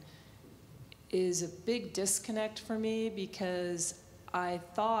 million is a big disconnect for me, because I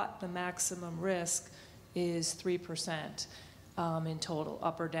thought the maximum risk is 3% in total,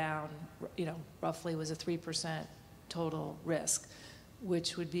 up or down, roughly was a 3% total risk,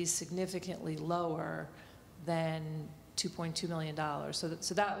 which would be significantly lower than $2.2 million. So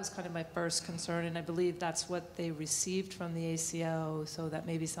that was kind of my first concern, and I believe that's what they received from the ACO, so that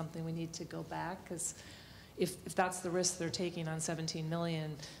may be something we need to go back, because if that's the risk they're taking on $17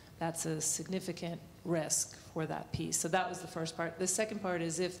 million, that's a significant risk for that piece. So that was the first part. The second part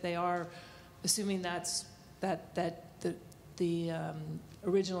is, if they are assuming that the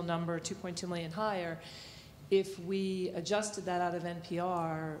original number, 2.2 million higher, if we adjusted that out of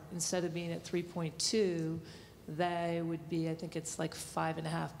NPR, instead of being at 3.2, they would be, I think it's like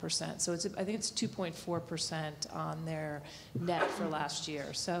 5.5%. So I think it's 2.4% on their net for last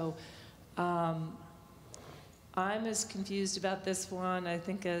year. So I'm as confused about this one, I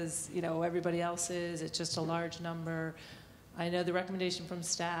think, as everybody else is. It's just a large number. I know the recommendation from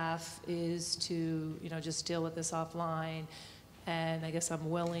staff is to just deal with this offline, and I guess I'm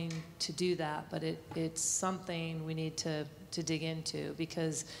willing to do that, but it's something we need to dig into,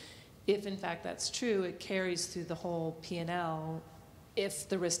 because if in fact that's true, it carries through the whole P&L if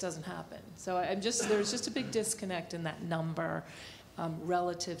the risk doesn't happen. So there's just a big disconnect in that number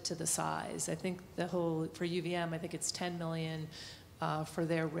relative to the size. I think for UVM, I think it's 10 million for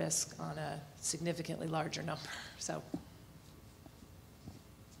their risk on a significantly larger number. So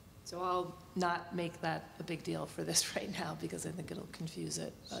I'll not make that a big deal for this right now, because I think it'll confuse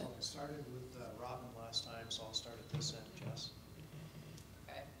it. So I started with Robin last time, so I'll start at this end, Jess.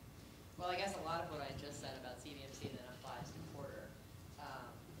 Okay. Well, I guess a lot of what I just said about CVMC then applies to Porter.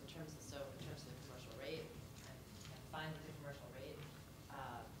 In terms of the commercial rate, I'm fine with the commercial rate.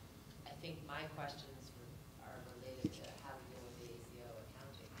 I think my questions are related to how to deal with the ACO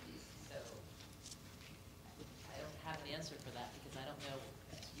accounting piece. So I don't have an answer for that, because I don't know.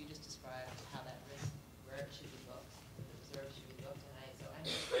 You just described how that risk, where it should be booked, the reserve should be booked, and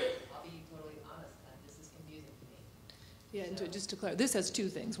I'll be totally honest, this is confusing to me. Yeah, and just to clarify, this has two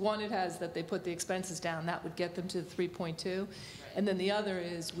things. One, it has that they put the expenses down, that would get them to the 3.2. Right. And then the other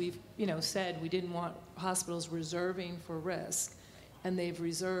is we've said we didn't want hospitals reserving for risk. and they've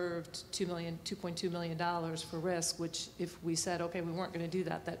reserved $2.2 million for risk, which if we said, okay, we weren't going to do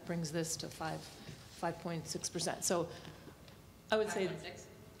that, that brings this to 5.6%. So I would say, 5.6?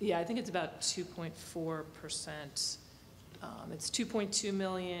 yeah, I think it's about 2.4%. It's 2.2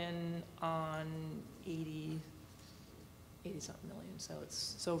 million on 80-something million, so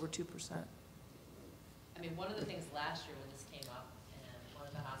it's over 2%. I mean, one of the things last year when this came up, and one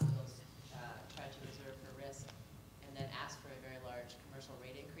of the hospitals tried to reserve for risk and then asked for a very large commercial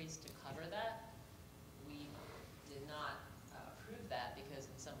rate increase to cover that, we did not approve that because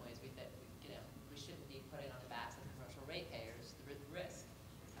in some ways we thought, we shouldn't be putting on the backs of commercial ratepayers the risk.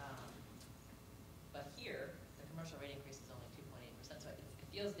 But here, the commercial rate increase is only 2.8%, so it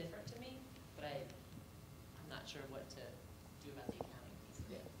feels different to me, but I'm not sure what to do about the accounting piece of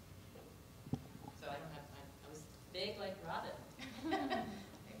it. So I don't have, I was big like Robin.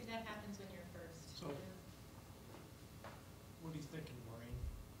 Maybe that happens when you're first. So, what are you thinking, Maureen?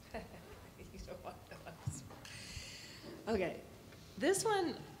 You don't want to know. Okay, this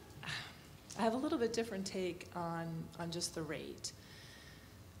one, I have a little bit different take on just the rate.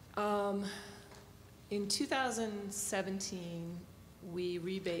 In 2017, we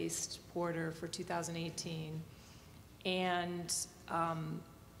rebased Porter for 2018 and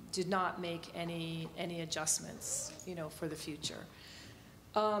did not make any adjustments, for the future.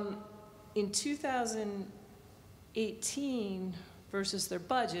 In 2018 versus their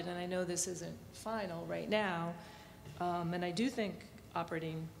budget, and I know this isn't final right now, and I do think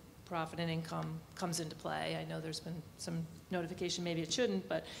operating profit and income comes into play. I know there's been some notification, maybe it shouldn't,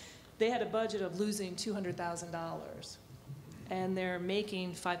 but they had a budget of losing $200,000, and they're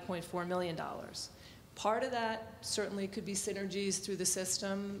making $5.4 million. Part of that certainly could be synergies through the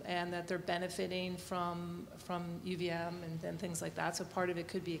system and that they're benefiting from UVM and things like that. So part of it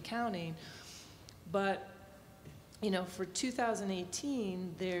could be accounting. But, for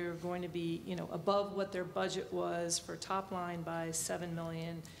 2018, they're going to be, above what their budget was for top line by $7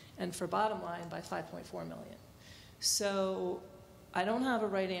 million and for bottom line by $5.4 million. So I don't have a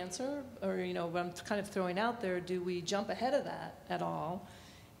right answer, or, what I'm kind of throwing out there, do we jump ahead of that at all?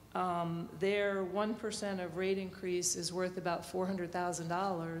 Their 1% of rate increase is worth about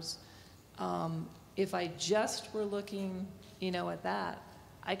 $400,000. If I just were looking, at that,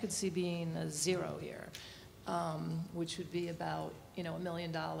 I could see being a zero here, which would be about, $1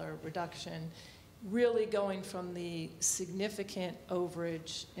 million reduction, really going from the significant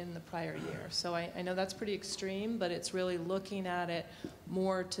overage in the prior year. So I know that's pretty extreme, but it's really looking at it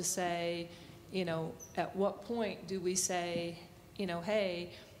more to say, at what point do we say, hey,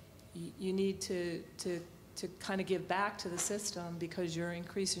 you need to kind of give back to the system because you're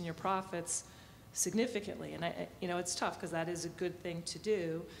increasing your profits significantly. And it's tough because that is a good thing to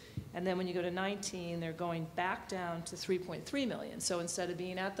do. And then when you go to 19, they're going back down to 3.3 million. So instead of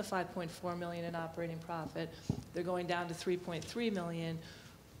being at the 5.4 million in operating profit, they're going down to 3.3 million,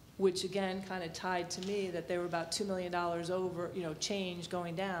 which again kind of tied to me that they were about $2 million over, change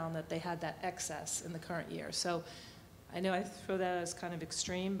going down, that they had that excess in the current year. So I know I throw that as kind of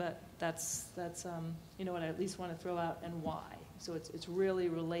extreme, but that's what I at least want to throw out and why. So it's really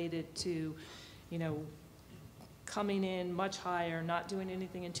related to, coming in much higher, not doing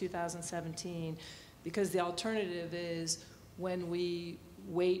anything in 2017, because the alternative is when we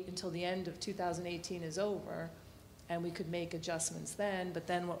wait until the end of 2018 is over, and we could make adjustments then, but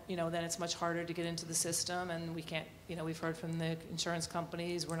then, then it's much harder to get into the system, and we can't, we've heard from the insurance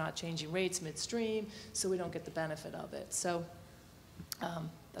companies, we're not changing rates midstream, so we don't get the benefit of it. So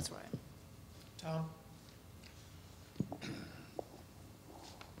that's where I am. Tom?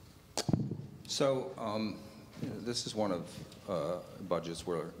 So this is one of budgets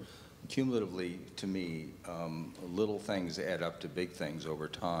where cumulatively, to me, little things add up to big things over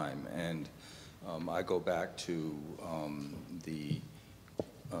time. And I go back to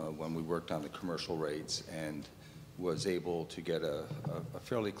when we worked on the commercial rates and was able to get a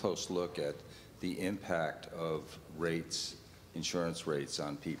fairly close look at the impact of rates, insurance rates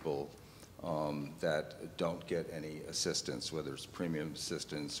on people that don't get any assistance, whether it's premium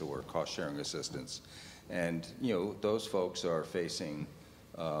assistance or cost-sharing assistance. And, those folks are facing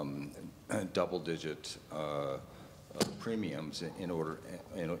double-digit premiums in order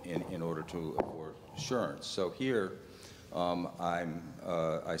to afford insurance. So here, I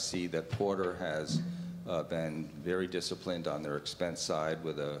see that Porter has been very disciplined on their expense side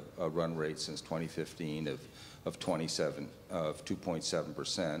with a run rate since 2015 of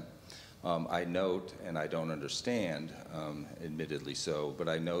 2.7%. I note, and I don't understand, admittedly so, but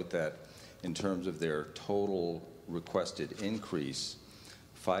I note that in terms of their total requested increase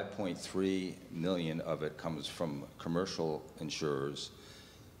 5.3 million of it comes from commercial insurers.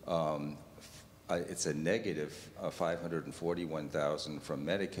 It's a negative 541,000 from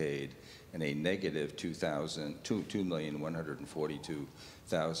Medicaid and a negative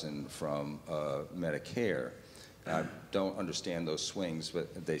 2,142,000 from Medicare. I don't understand those swings,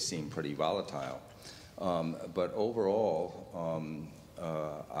 but they seem pretty volatile. But overall,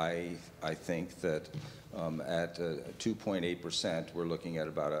 I think that at 2.8%, we're looking at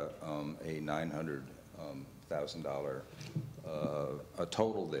about a $900,000 a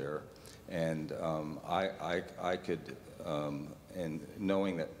total there. And I could, and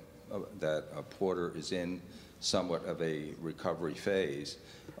knowing that Porter is in somewhat of a recovery phase,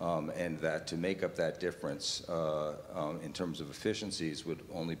 and that to make up that difference in terms of efficiencies would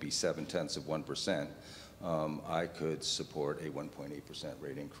only be 0.7%, I could support a 1.8%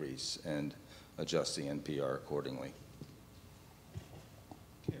 rate increase and adjust the NPR accordingly.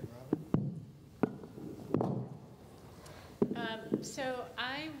 Okay, Robin? So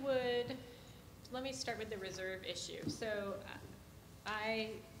I would, let me start with the reserve issue. So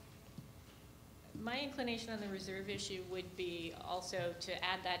my inclination on the reserve issue would be also to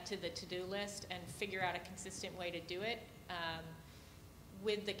add that to the to-do list and figure out a consistent way to do it,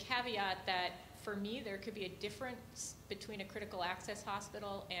 with the caveat that for me there could be a difference between a critical access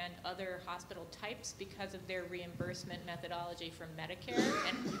hospital and other hospital types because of their reimbursement methodology from Medicare.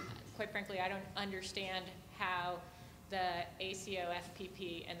 And quite frankly, I don't understand how the ACO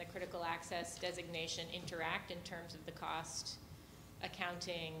FPP and the critical access designation interact in terms of the cost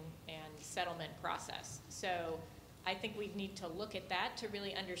accounting and settlement process. So I think we need to look at that to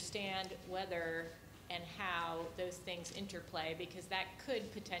really understand whether and how those things interplay, because that could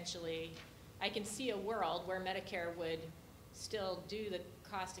potentially, I can see a world where Medicare would still do the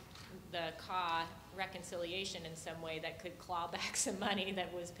CAW reconciliation in some way that could claw back some money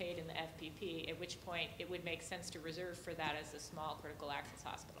that was paid in the FPP, at which point it would make sense to reserve for that as a small critical access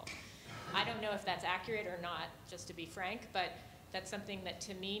hospital. I don't know if that's accurate or not, just to be frank, but that's something that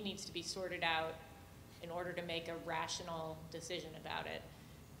to me needs to be sorted out in order to make a rational decision about it.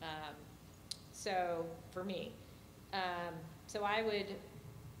 So for me, so I would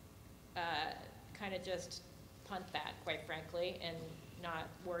kind of just punt that, quite frankly, and not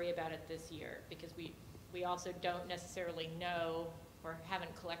worry about it this year, because we also don't necessarily know or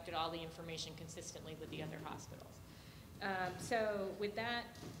haven't collected all the information consistently with the other hospitals. So with that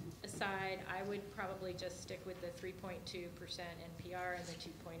aside, I would probably just stick with the 3.2% NPR and the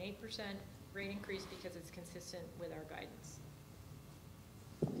 2.8% rate increase because it's consistent with our guidance.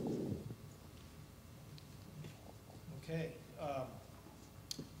 Okay.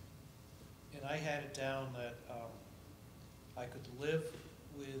 And I had it down that I could live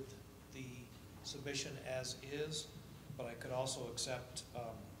with the submission as is, but I could also accept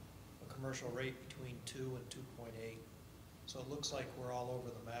a commercial rate between 2 and 2.8. So it looks like we're all over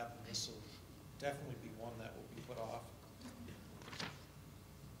the map, and this will definitely be one that will be put off.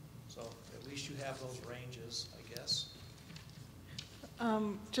 So at least you have those ranges, I guess.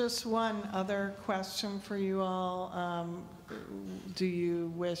 Just one other question for you all. Do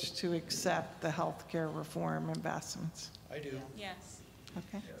you wish to accept the healthcare reform investments? I do. Yes.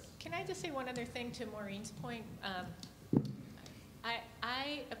 Okay. Yes. Can I just say one other thing to Maureen's point?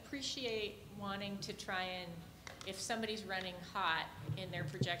 I appreciate wanting to try and, if somebody's running hot in their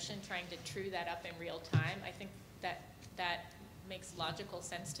projection, trying to true that up in real time. I think that makes logical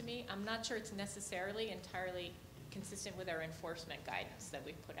sense to me. I'm not sure it's necessarily entirely consistent with our enforcement guidance that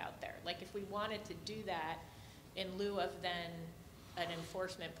we've put out there. Like if we wanted to do that in lieu of then an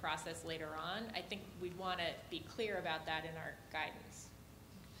enforcement process later on, I think we'd want to be clear about that in our guidance.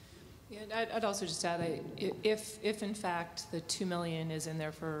 Yeah, I'd also just add, if in fact the $2 million is in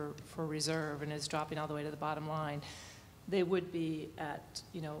there for reserve and is dropping all the way to the bottom line, they would be at,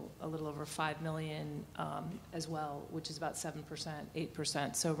 a little over $5 million as well, which is about 7%,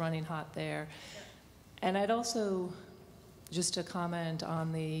 8%. So running hot there. Yep. And I'd also, just to comment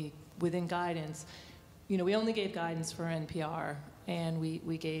on within guidance, we only gave guidance for NPR, and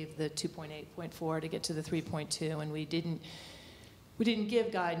we gave the 2.8.4 to get to the 3.2, and we didn't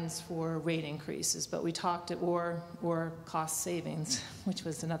give guidance for rate increases, but we talked or cost savings, which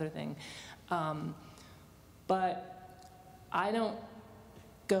was another thing. But I don't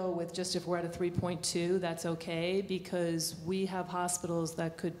go with just if we're at a 3.2, that's okay, because we have hospitals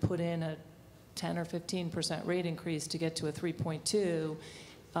that could put in a 10 or 15% rate increase to get to a 3.2.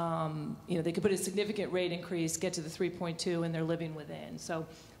 They could put a significant rate increase, get to the 3.2, and they're living within. So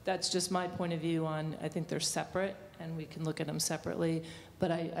that's just my point of view on, I think they're separate, and we can look at them separately.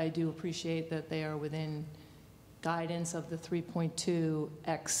 But I do appreciate that they are within guidance of the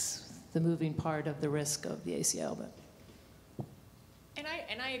 3.2x the moving part of the risk of the ACL. But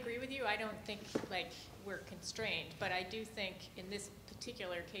And I agree with you. I don't think like we're constrained, but I do think in this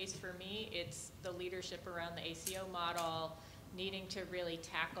particular case for me, it's the leadership around the ACO model, needing to really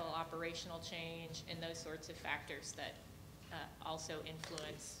tackle operational change and those sorts of factors that also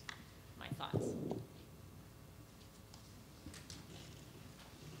influence my thoughts.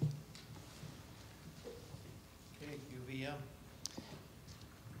 Okay, UVM.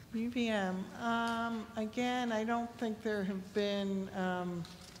 UVM, again, I don't think there have been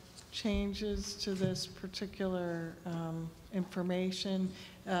changes to this particular information.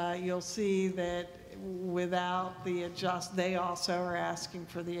 You'll see that without the they also are asking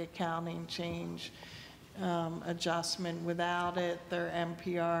for the accounting change adjustment. Without it, their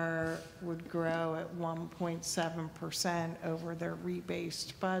NPR would grow at 1.7% over their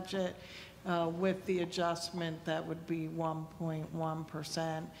rebased budget. With the adjustment, that would be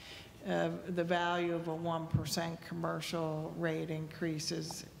 1.1%. The value of a 1% commercial rate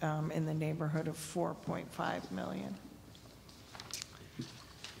increases in the neighborhood of $4.5 million.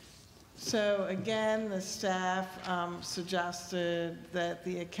 So again, the staff suggested that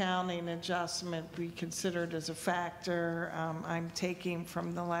the accounting adjustment be considered as a factor. I'm taking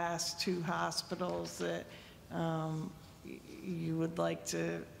from the last two hospitals that you would like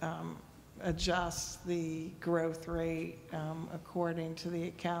to adjust the growth rate according to the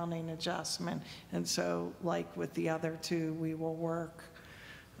accounting adjustment. And so like with the other two, we will work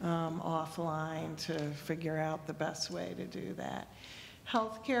offline to figure out the best way to do that.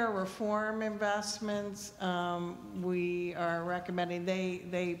 Healthcare reform investments, we are recommending,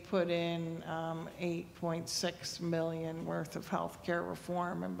 they put in 8.6 million worth of healthcare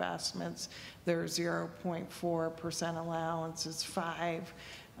reform investments. Their 0.4% allowance is $5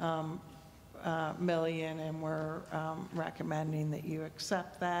 million, and we're recommending that you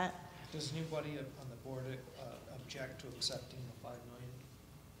accept that. Does anybody on the board object to accepting the $5 million?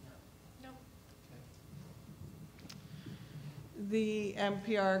 No. The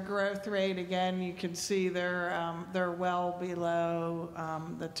NPR growth rate, again, you can see they're well below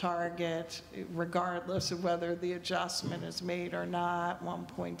the target, regardless of whether the adjustment is made or not.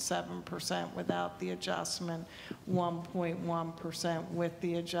 1.7% without the adjustment, 1.1% with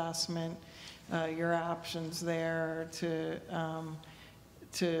the adjustment. Your options there to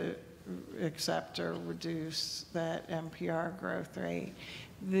accept or reduce that NPR growth rate.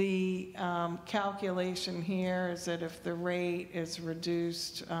 The calculation here is that if the rate is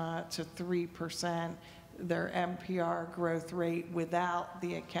reduced to 3%, their NPR growth rate without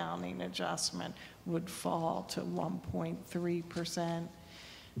the accounting adjustment would fall to 1.3%.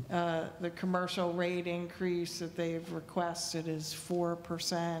 The commercial rate increase that they've requested is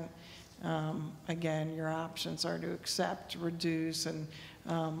 4%. Again, your options are to accept, reduce, and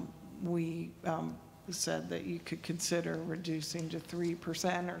we said that you could consider reducing to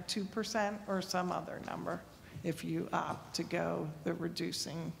 3% or 2% or some other number if you opt to go the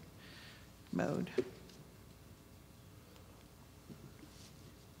reducing mode.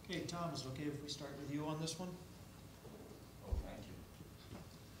 Okay, Tom, is it okay if we start with you on this one? Oh, thank you.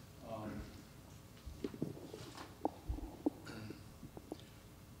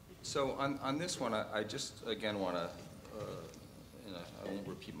 So on this one, I just, again, want to, I won't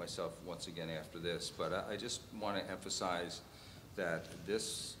repeat myself once again after this, but I just want to emphasize that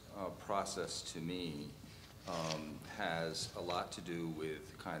this process to me has a lot to do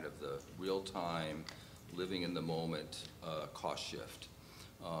with kind of the real-time, living in the moment cost shift.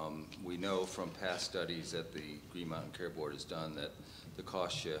 We know from past studies that the Green Mountain Care Board has done that the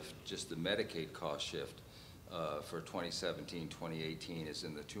cost shift, just the Medicaid cost shift for 2017, 2018 is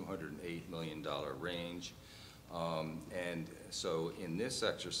in the $208 million range. And so in this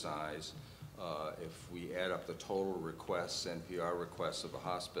exercise, if we add up the total requests, NPR requests of the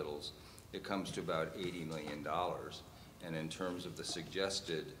hospitals, it comes to about $80 million. And in terms of the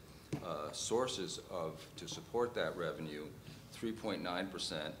suggested sources to support that revenue,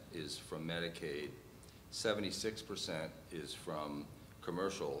 3.9% is from Medicaid, 76% is from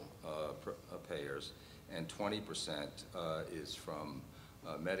commercial payers, and 20% is from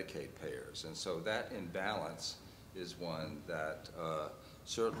Medicaid payers. And so that imbalance is one that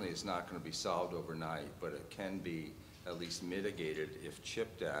certainly is not going to be solved overnight, but it can be at least mitigated if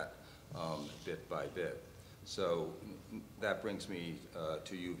chipped at bit by bit. So that brings me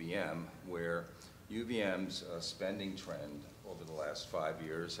to UVM, where UVM's spending trend over the last 5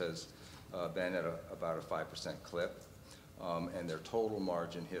 years has been at about a 5% clip, and their total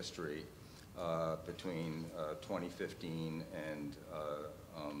margin history between 2015 and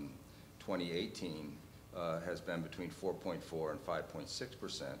 2018 has been between 4.4 and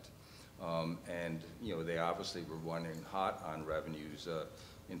 5.6%. And, you know, they obviously were running hot on revenues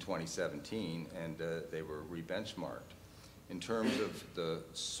in 2017, and they were re-benchmarked. In terms of the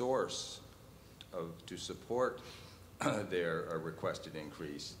source to support their requested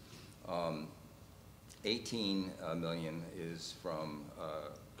increase, 18 million is from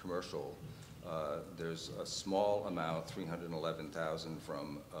commercial. There's a small amount, 311,000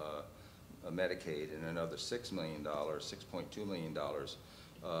 from Medicaid, and another $6 million, $6.2 million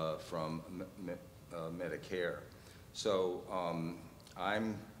from Medicare. So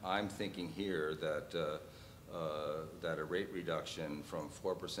I'm thinking here that that a rate reduction from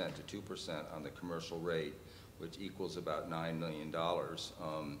 4% to 2% on the commercial rate, which equals about $9 million,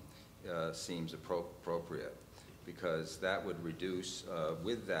 seems appropriate, because that would reduce,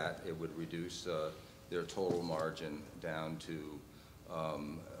 with that, it would reduce their total margin down to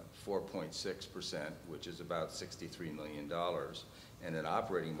 4.6%, which is about $63 million, and an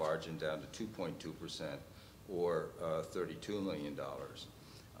operating margin down to 2.2%, or $32 million.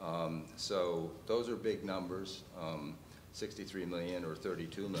 So those are big numbers, 63 million or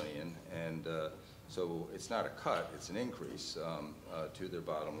 32 million, and so it's not a cut, it's an increase to their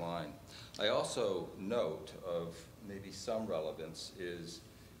bottom line. I also note of maybe some relevance is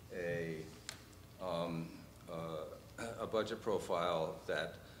a budget profile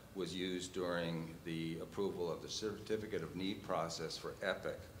that was used during the approval of the Certificate of Need process for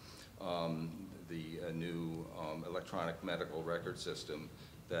EPIC, the new electronic medical record system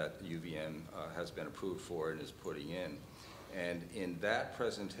that UVM has been approved for and is putting in. And in that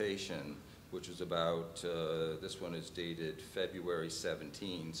presentation, which was about, this one is dated February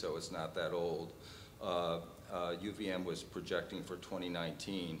 17, so it's not that old, UVM was projecting for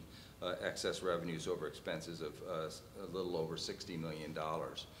 2019 excess revenues over expenses of a little over $60 million.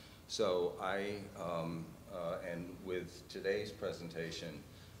 So and with today's presentation,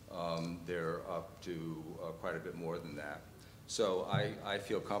 they're up to quite a bit more than that. So I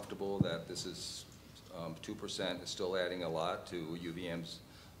feel comfortable that this is 2% is still adding a lot to UVM's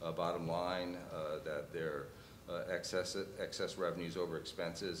bottom line, that their excess revenues over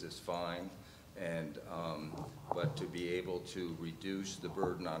expenses is fine, and but to be able to reduce the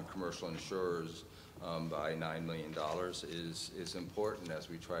burden on commercial insurers by $9 million is important as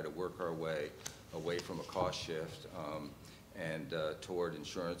we try to work our way away from a cost shift and toward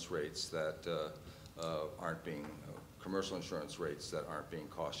insurance rates that aren't being, commercial insurance rates that aren't being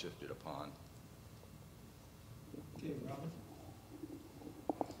cost shifted upon. Okay, Robin?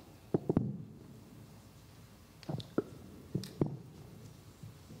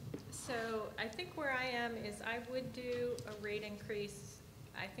 So I think where I am is I would do a rate increase.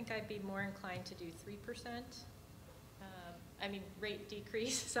 I think I'd be more inclined to do 3%. I mean, rate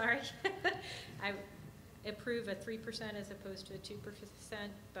decrease, sorry. I approve a 3% as opposed to a 2%,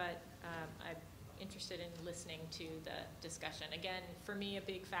 but I'm interested in listening to the discussion. Again, for me, a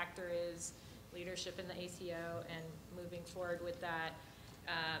big factor is leadership in the ACO and moving forward with that,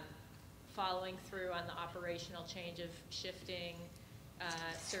 following through on the operational change of shifting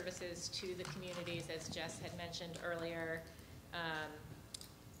services to the communities, as Jess had mentioned earlier,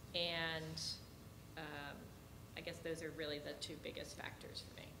 and I guess those are really the two biggest factors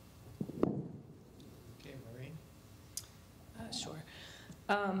for me. Okay, Maureen? Sure.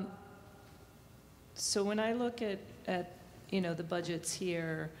 So when I look at you know, the budgets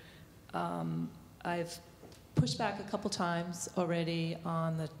here, I've pushed back a couple times already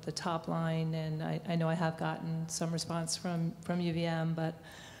on the top line, and I know I have gotten some response from UVM, but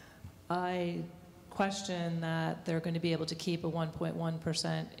I question that they're going to be able to keep a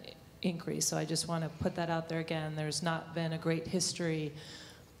 1.1% increase. So I just want to put that out there again. There's not been a great history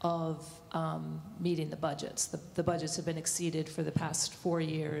of meeting the budgets. The budgets have been exceeded for the past 4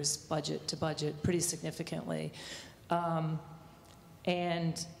 years, budget to budget, pretty significantly.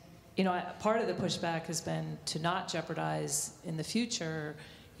 And you know, part of the pushback has been to not jeopardize in the future,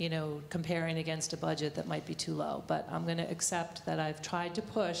 you know, comparing against a budget that might be too low. But I'm going to accept that I've tried to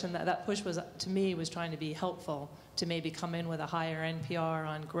push, and that push was, to me, was trying to be helpful to maybe come in with a higher NPR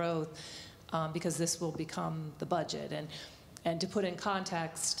on growth, because this will become the budget. And to put in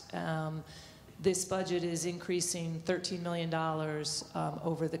context, this budget is increasing $13 million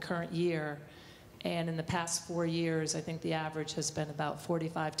over the current year. And in the past 4 years, I think the average has been about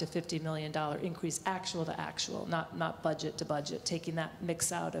 $45 to $50 million increase, actual to actual, not budget to budget. Taking that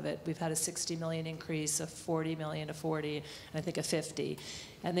mix out of it, we've had a $60 million increase, a $40 million to 40, and I think a 50.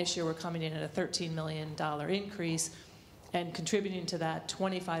 And this year we're coming in at a $13 million increase. And contributing to that,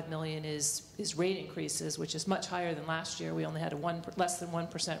 25 million is rate increases, which is much higher than last year. We only had a less than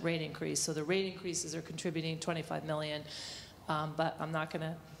 1% rate increase. So the rate increases are contributing 25 million. But I'm not going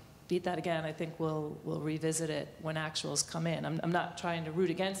to beat that again. I think we'll revisit it when actuals come in. I'm not trying to root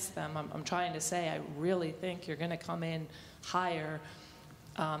against them. I'm trying to say I really think you're going to come in higher.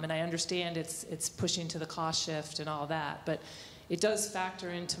 And I understand it's pushing to the cost shift and all that. But it does factor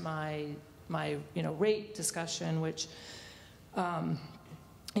into my rate discussion, which I'm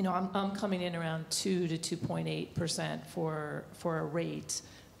coming in around 2 to 2.8% for a rate,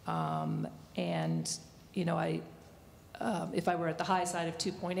 and if I were at the high side of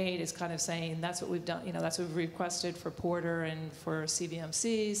 2.8, it's kind of saying that's what we've done. That's what we've requested for Porter and for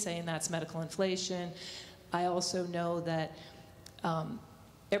CVMC, saying that's medical inflation. I also know that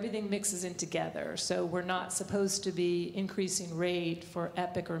everything mixes in together. So we're not supposed to be increasing rate for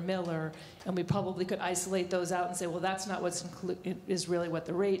Epic or Miller, and we probably could isolate those out and say, well, that's not what's is really what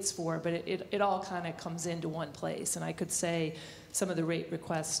the rate's for, but it all kind of comes into one place. And I could say some of the rate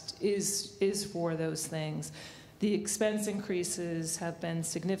request is for those things. The expense increases have been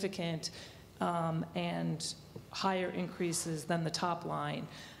significant and higher increases than the top line.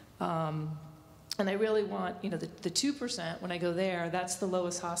 And I really want, the 2%, when I go there, that's the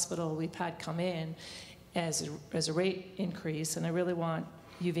lowest hospital we've had come in as a rate increase. And I really want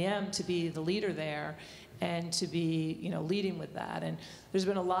UVM to be the leader there and to be, leading with that. And there's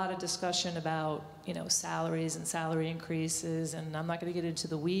been a lot of discussion about, salaries and salary increases. And I'm not going to get into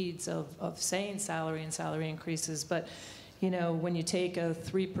the weeds of saying salary and salary increases. But, when you take a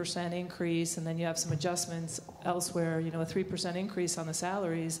 3% increase and then you have some adjustments elsewhere, a 3% increase on the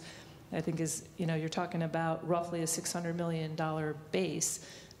salaries, I think you're talking about roughly a $600 million base.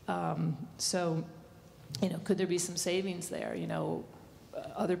 So, could there be some savings there?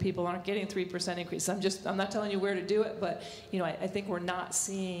 Other people aren't getting 3% increase. I'm not telling you where to do it, but, I think we're not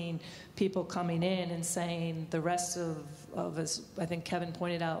seeing people coming in and saying the rest of as I think Kevin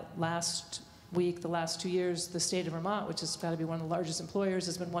pointed out last week, the last 2 years, the state of Vermont, which has got to be one of the largest employers,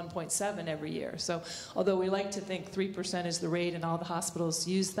 has been 1.7 every year. So although we like to think 3% is the rate and all the hospitals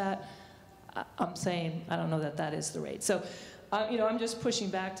use that, I'm saying I don't know that is the rate. So, I'm just pushing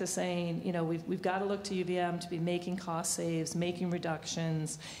back to saying, we've got to look to UVM to be making cost saves, making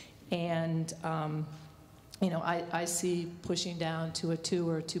reductions, and, I see pushing down to a 2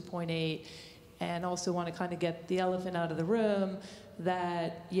 or a 2.8, and also want to kind of get the elephant out of the room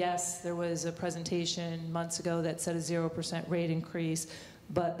that, yes, there was a presentation months ago that said a 0% rate increase,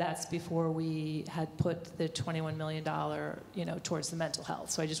 but that's before we had put the $21 million, towards the mental health.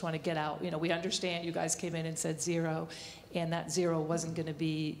 So I just want to get out, we understand you guys came in and said 0, and that 0 wasn't going to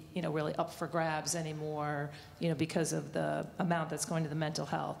be, really up for grabs anymore, because of the amount that's going to the mental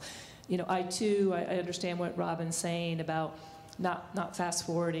health. I understand what Robin's saying about not fast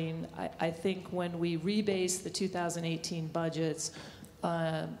forwarding. I think when we rebase the 2018 budgets,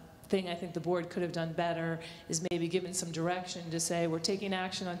 thing I think the board could have done better is maybe given some direction to say we're taking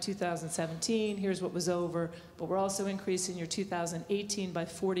action on 2017, here's what was over, but we're also increasing your 2018 by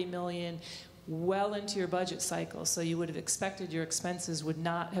 40 million well into your budget cycle. So you would have expected your expenses would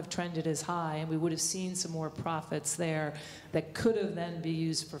not have trended as high, and we would have seen some more profits there that could have then be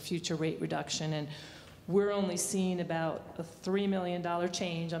used for future rate reduction. And we're only seeing about a $3 million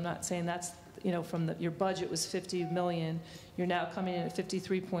change. I'm not saying that's, from your budget was 50 million. You're now coming in at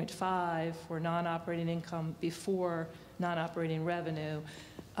 53.5 for non-operating income before non-operating revenue,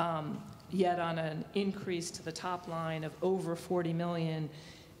 yet on an increase to the top line of over 40 million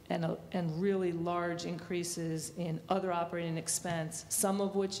and really large increases in other operating expense, some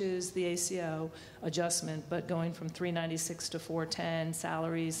of which is the ACO adjustment, but going from 396 to 410,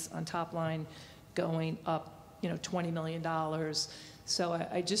 salaries on top line going up, $20 million. So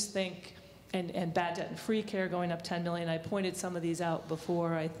I just think, and bad debt and free care going up 10 million. I pointed some of these out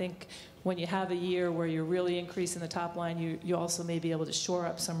before. I think when you have a year where you're really increasing the top line, you also may be able to shore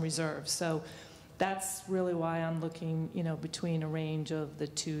up some reserves. So that's really why I'm looking, between a range of the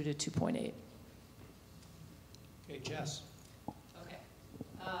 2 to 2.8. Okay, Jess. Okay,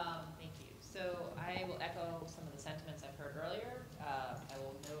 thank you. So I will echo some of the sentiments I've heard earlier. I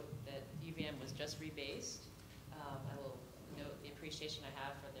will note that UVM was just rebased. I will note the appreciation I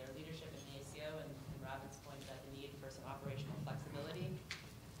have for their leadership in the ACO and Robin's point about the need for some operational flexibility.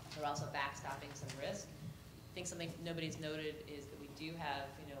 They're also backstopping some risk. I think something nobody's noted is that we do have,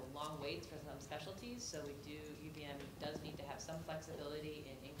 long waits for some specialties, so UVM does need to have some flexibility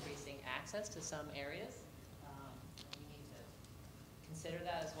in increasing access to some areas. We need to consider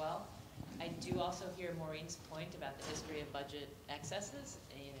that as well. I do also hear Maureen's point about the history of budget excesses,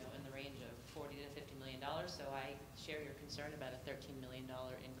 in the range of $40 to $50 million, so I share your concern about a $13 million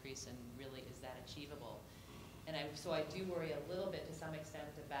increase, and really, is that achievable? And so I do worry a little bit to some extent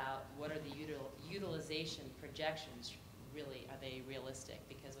about what are the utilization projections, really, are they realistic?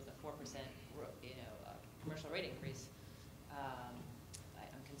 Because with a 4% commercial rate increase,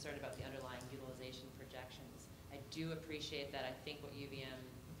 I'm concerned about the underlying utilization projections. I do appreciate that. I think what UVM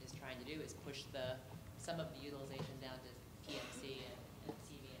is trying to do is push some of the utilization down to PMC and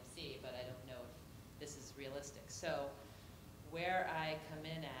CVMC, but I don't know if this is realistic. So where I come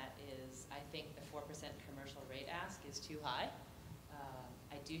in at is I think the 4% commercial rate ask is too high.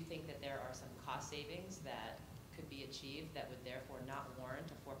 I do think that there are some cost savings that could be achieved that would therefore not warrant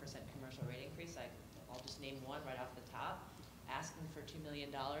a 4% commercial rate increase. I'll just name one right off the top. Asking for $2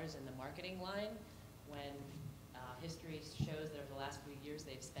 million in the marketing line when history shows that over the last few years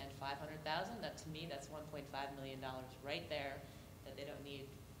they've spent $500,000. That, to me, that's $1.5 million right there that they don't need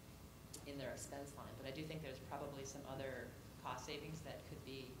in their expense line. But I do think there's probably some other cost savings that could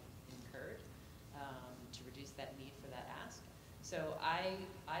be incurred to reduce that need for that ask. So I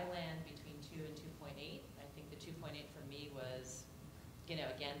land between 2 and 2.8. I think the 2.8 for me was,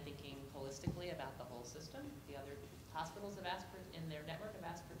 again, thinking holistically about the whole system. The other hospitals have asked for, in their network, have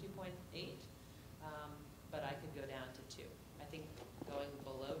asked for 2.8. But I could go down to 2. I think going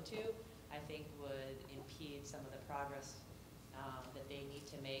below 2, I think would impede some of the progress that they need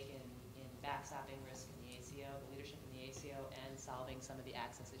to make in backstopping risk in the ACO, the leadership in the ACO, and solving some of the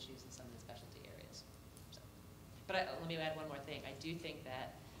access issues in some of the specialty areas. So, but let me add one more thing. I do think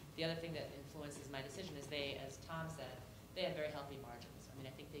that the other thing that influences my decision is they, as Tom said, they have very healthy margins. I mean,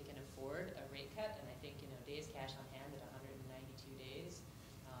 I think they can afford a rate cut, and I think, days cash on hand at 192 days,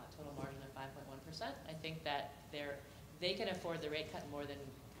 total margin of 5.1%. I think that they can afford the rate cut more than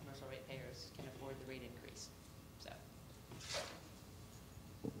commercial rate payers can afford the rate increase.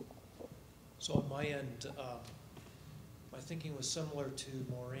 So on my end, my thinking was similar to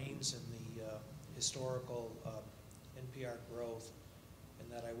Maureen's in the historical NPR growth, in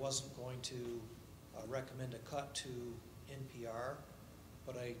that I wasn't going to recommend a cut to NPR,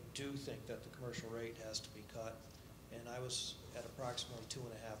 but I do think that the commercial rate has to be cut, and I was at approximately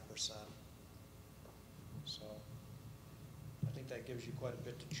 2.5%. So I think that gives you quite a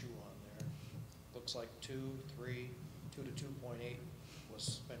bit to chew on there. Looks like 2, 3, 2 to 2.8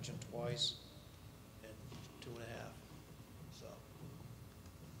 was mentioned twice, and 2.5. So.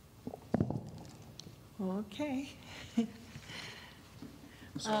 Okay.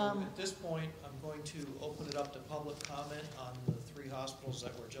 So at this point, I'm going to open it up to public comment on the 3 hospitals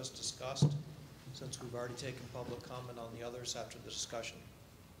that were just discussed, since we've already taken public comment on the others after the discussion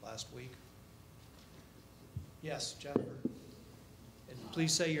last week. Yes, Jennifer. And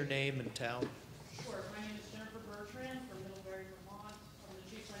please say your name and town. Sure. My name is Jennifer Bertrand from Middlebury, Vermont. I'm the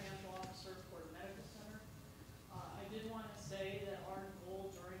Chief Financial Officer for the Medical Center. I did want to say that our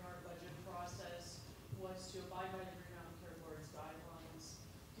goal during our budget process was to abide by the Green Mountain Care Board's guidelines,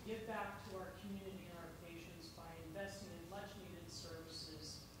 to give back to our community and our patients by investing in much needed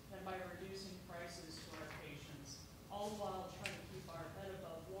services and by reducing prices to our patients, all while trying to keep our head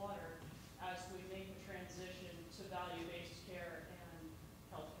above water as we make the transition to value-based care and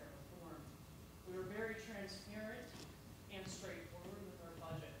healthcare reform. We were very transparent and straightforward with our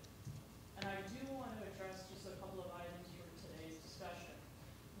budget. And I do want to address just a couple of items for today's discussion.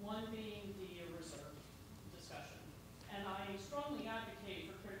 One being the reserve discussion. And I strongly advocate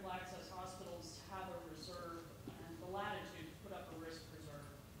for critical access hospitals to have a reserve and the latitude to put up a risk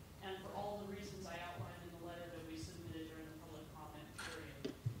reserve. And for all the reasons I outlined in the letter that we submitted during the public comment period.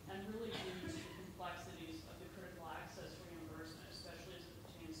 And really due to the complexities of the critical access reimbursement, especially as it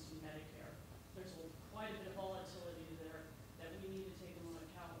pertains to Medicare. There's quite a bit of volatility there that we need to take into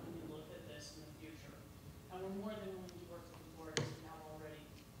account when we look at this in the future. And we're more than willing to work with the board as we have already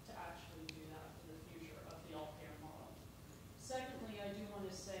to actually do that for the future of the all-payer model. Secondly, I do want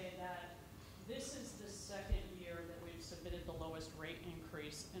to say that this is the second year that we've submitted the lowest rate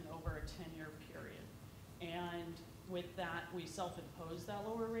increase in over a 10-year period. And with that, we self-imposed that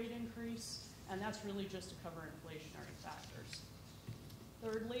lower rate increase, and that's really just to cover inflationary factors.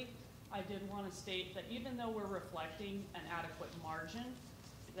 Thirdly, I did want to state that even though we're reflecting an adequate margin,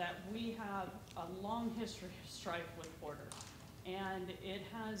 that we have a long history of strife with Porter. And it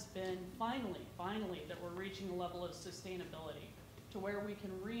has been finally, that we're reaching a level of sustainability to where we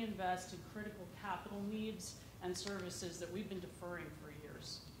can reinvest in critical capital needs and services that we've been deferring for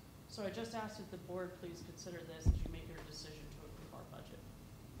years. So I just ask that the board please consider this as you make your decision to approve our budget.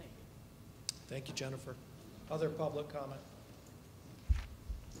 Thank you. Thank you, Jennifer. Other public comment?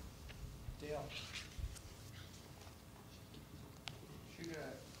 Dale. Should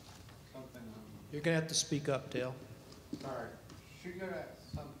You're gonna have to speak up, Dale. Sorry. She got at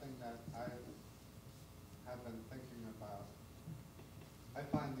something that I have been thinking about. I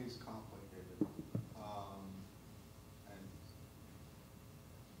find these complicated. And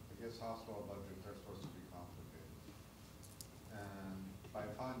I guess hospital budgets are supposed to be complicated. And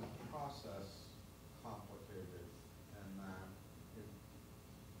I find the process complicated in that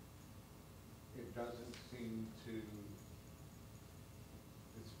it doesn't seem to,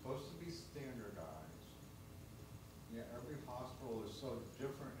 it's supposed to be standardized. Yeah, every hospital is so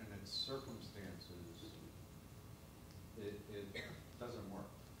different in its circumstances, it doesn't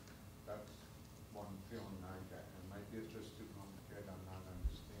work. That's one feeling I get, and maybe it's just too complicated, I'm not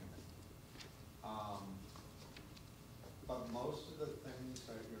understanding. But most of the things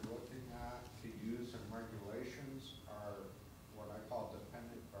that you're looking at to use in regulations are what I call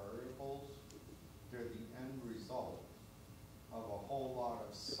dependent variables. They're the end result of a whole lot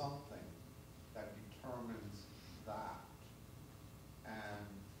of something that determines that. And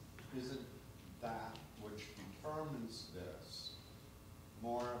isn't that which determines this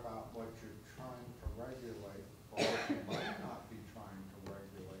more about what you're trying to regulate or what you might not be trying to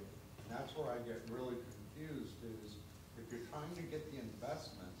regulate? And that's where I get really confused is if you're trying to get the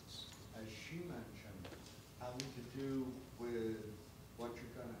investments, as she mentioned, having to do with what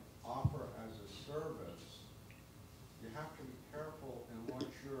you're going to offer as a service, you have to be careful in what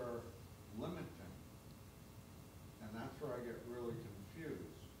you're limiting. And that's where I get really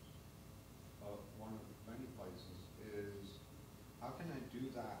confused. One of the many places is, how can I do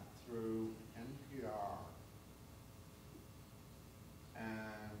that through NPR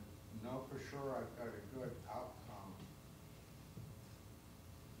and know for sure I've got a good outcome?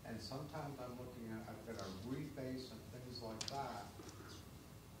 And sometimes I'm looking at, I've got a rebase and things like that.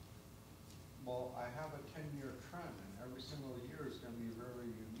 Well, I have a 10-year trend, and every single year is going to be very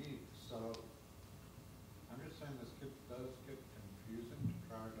unique. So I'm just saying this does get confusing to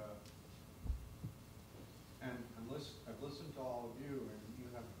try to, and I've listened to all of you, and you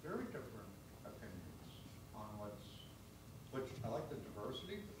have very different opinions on which I like the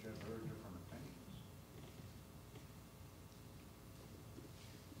diversity, but you have very different opinions.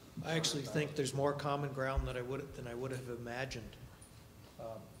 I actually think there's more common ground than I would have imagined.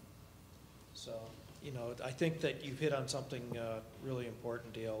 So, you know, I think that you've hit on something really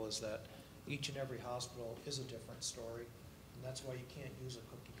important, Dale, is that each and every hospital is a different story, and that's why you can't use a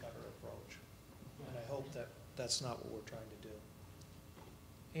cookie cutter approach. And I hope that that's not what we're trying to do.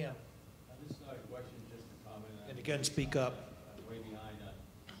 Yeah. This is not a question, just a comment. And again, speak up. I'm way behind on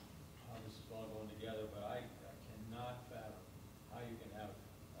how this is all going together, but I cannot fathom how you can have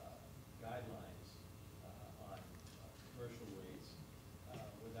guidelines on commercial rates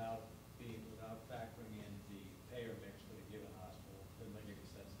without factoring in the payer mix for the given hospital. Doesn't make any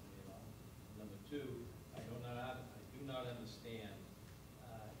sense to me at all. Number two, I do not understand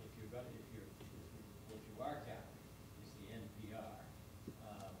what you are capping is the NPR,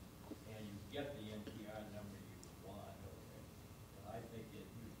 and you get the NPR number you want. Okay, and I think that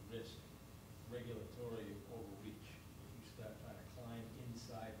you risk regulatory overreach if you start trying to climb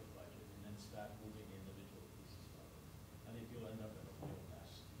inside the budget and then start moving individual pieces of it. I think you'll end up in a real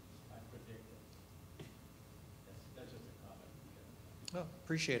mess. I predict it. That's just a comment. Oh,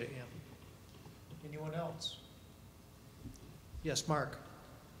 appreciate it, Ian. Anyone else? Yes, Mark.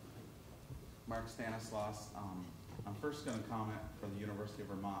 Mark Stanislaus. I'm first going to comment for the University of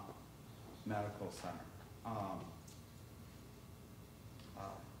Vermont Medical Center.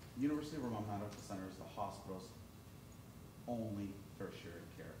 University of Vermont Medical Center is the hospital's only tertiary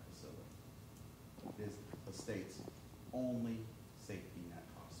care facility. It is the state's only safety net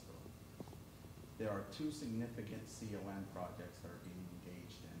hospital. There are two significant CON projects that are being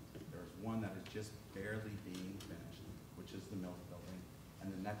engaged in. There's one that is just barely being finished, which is the Mills Building,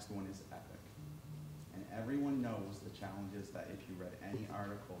 and the next one is EPIC. And everyone knows the challenges that if you read any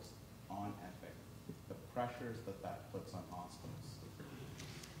articles on EPIC, the pressures that puts on hospitals.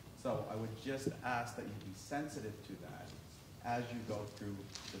 So I would just ask that you be sensitive to that as you go through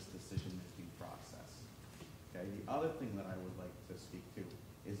this decision-making process. Okay, the other thing that I would like to speak to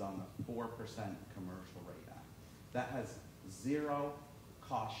is on the 4% Commercial Rate Act. That has zero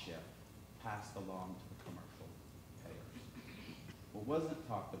cost shift passed along to the commercial payers. What wasn't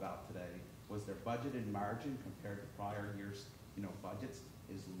talked about today was their budgeted margin compared to prior years' budgets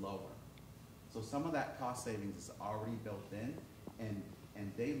is lower. So some of that cost savings is already built in, and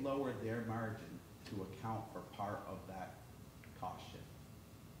they lowered their margin to account for part of that cost shift.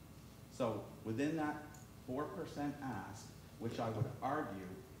 So within that 4% ask, which I would argue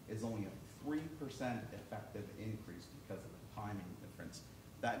is only a 3% effective increase because of the timing difference,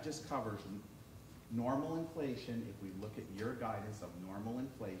 that just covers normal inflation, if we look at your guidance of normal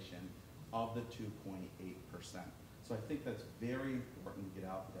inflation of the 2.8%. So I think that's very important to get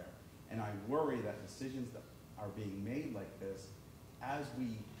out there. And I worry that decisions that are being made like this, as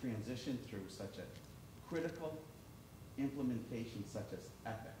we transition through such a critical implementation such as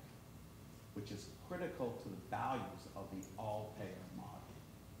EPIC, which is critical to the values of the all-payer model.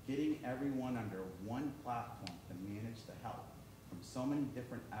 Getting everyone under one platform to manage the health from so many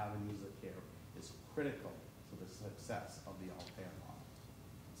different avenues of care is critical to the success of the all-payer model.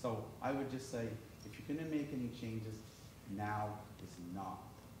 So I would just say, if you're going to make any changes, now is not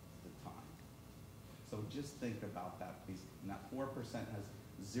the time. So just think about that, please. And that 4% has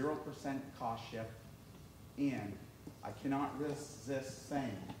 0% cost shift, and I cannot resist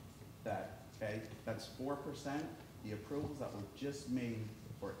saying that, okay, that's 4%. The approvals that were just made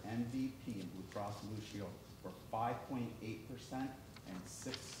for MVP and Blue Cross Blue Shield were 5.8% and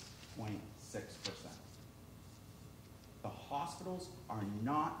 6.6%. The hospitals are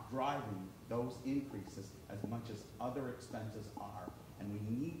not driving those increases as much as other expenses are, and we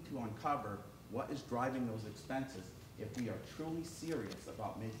need to uncover what is driving those expenses if we are truly serious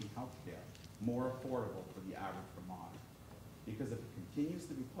about making healthcare more affordable for the average Vermonter. Because if it continues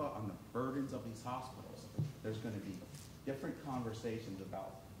to be put on the burdens of these hospitals, there's going to be different conversations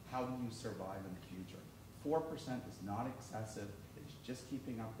about how do you survive in the future. 4% is not excessive. It's just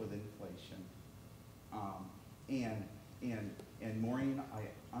keeping up with inflation. And Maureen, I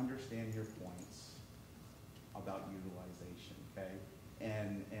understand your points about utilization, okay?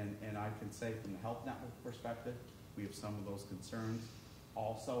 And I can say from the health network perspective, we have some of those concerns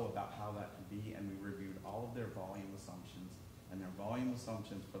also about how that can be, and we reviewed all of their volume assumptions, and their volume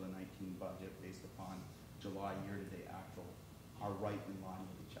assumptions for the 19 budget based upon July year-to-date actual are right in line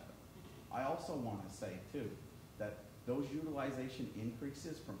with each other. I also want to say too, that those utilization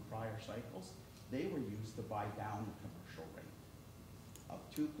increases from prior cycles, they were used to buy down the commercial rate of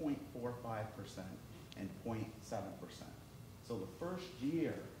 2.45% and 0.7%. So the first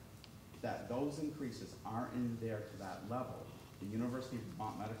year that those increases aren't in there to that level, the University of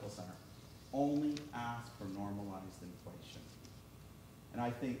Vermont Medical Center only asked for normalized inflation. And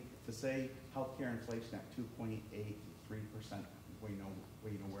I think to say healthcare inflation at 2.8 to 3%,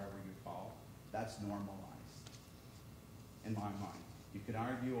 wherever you fall, that's normalized in my mind. You could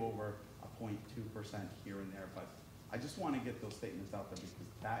argue over a 0.2% here and there, but I just want to get those statements out there because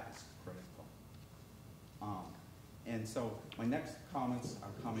that is critical. And so my next comments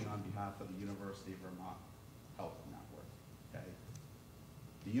are coming on behalf of the University of Vermont Health Network, okay?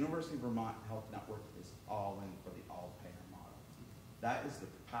 The University of Vermont Health Network is all in for the all-payer model. That is the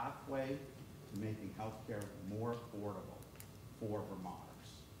pathway to making healthcare more affordable for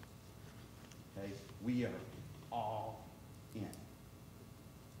Vermonters, okay? We are all in.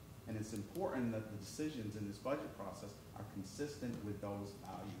 And it's important that the decisions in this budget process are consistent with those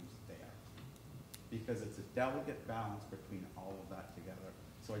values there, because it's a delicate balance between all of that together.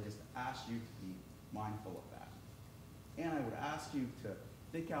 So I just ask you to be mindful of that. And I would ask you to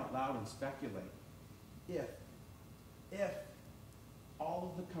think out loud and speculate. If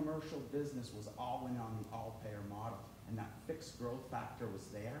all of the commercial business was all in on the all-payer model and that fixed growth factor was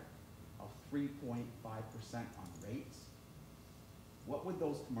there of 3.5% on rates, what would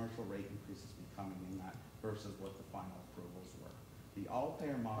those commercial rate increases be coming in at versus what the final approvals were? The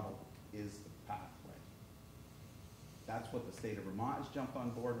all-payer model is the pathway. That's what the state of Vermont has jumped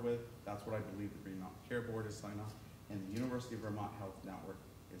on board with. That's what I believe the Green Mountain Care Board has signed off, and the University of Vermont Health Network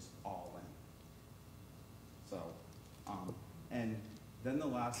is all in. So, and then the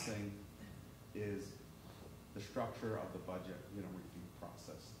last thing is the structure of the budget, review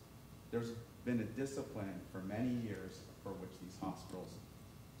process. There's been a discipline for many years for which these hospitals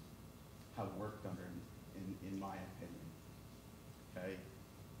have worked under, in my opinion, okay?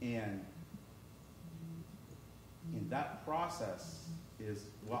 And in that process is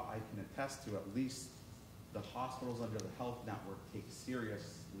what I can attest to, at least the hospitals under the health network take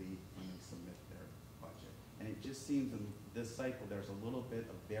seriously when they submit their budget. And it just seems in this cycle there's a little bit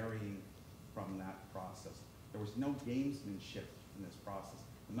of varying from that process. There was no gamesmanship in this process.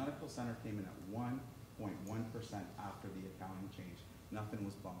 The medical center came in at 1.1% after the accounting change. Nothing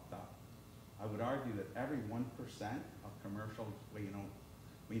was bumped up. I would argue that every 1% of commercial,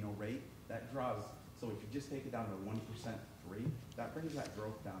 rate, that draws. So if you just take it down to 1%, 3, that brings that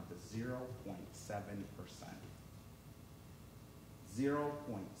growth down to 0.7%.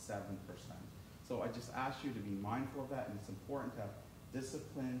 0.7%. So I just ask you to be mindful of that, and it's important to have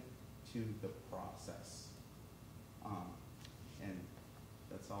discipline to the process. And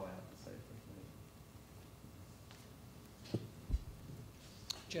that's all I have to say for today.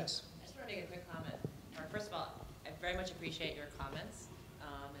 Jess. I just want to make a quick comment. First of all, I very much appreciate your comments,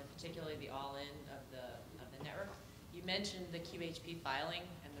 and particularly the all-in of the network. You mentioned the QHP filing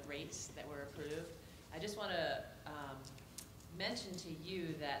and the rates that were approved. I just want to mention to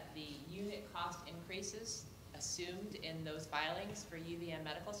you that the unit cost increases assumed in those filings for UVM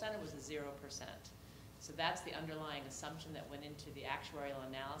Medical Center was 0%. So that's the underlying assumption that went into the actuarial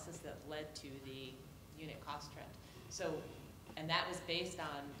analysis that led to the unit cost trend. So, and that was based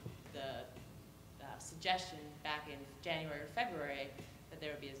on the suggestion back in January or February that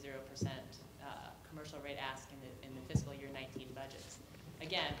there would be a 0% commercial rate ask in the fiscal year 19 budgets.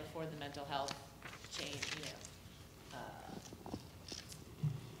 Again, before the mental health change,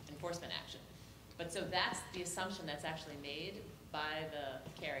 enforcement action. But so that's the assumption that's actually made by the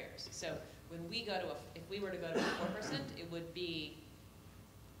carriers. So when we go to if we were to go to 4%, it would be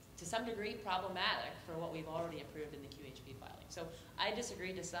to some degree problematic for what we've already approved in the QHP filing. So I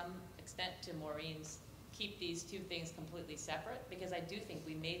disagree to some extent to Maureen's keep these two things completely separate, because I do think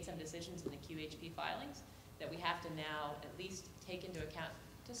we made some decisions in the QHP filings that we have to now at least take into account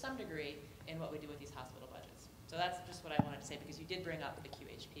to some degree in what we do with these hospital budgets. So that's just what I wanted to say, because you did bring up the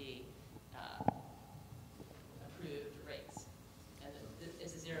QHP approved rates. And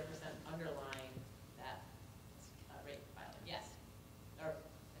it's a 0% underlying that rate filing. Yes? Or, I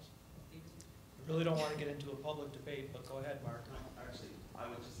really don't want to get into a public debate, but go ahead, Mark. Actually, I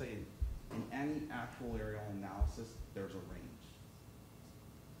would just say in any actuarial analysis, there's a range.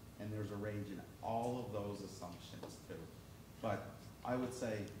 And there's a range in all of those assumptions too. But I would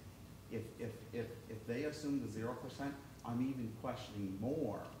say if they assume the 0%, I'm even questioning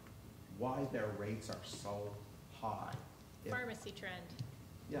more why their rates are so high. Pharmacy trend.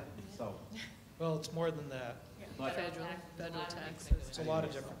 Yeah, so. Well, it's more than that. But Federal taxes. It's a lot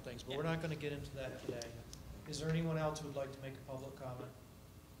of different things, but we're not going to get into that today. Is there anyone else who would like to make a public comment?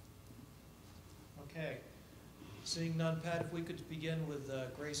 Okay. Seeing none, Pat, if we could begin with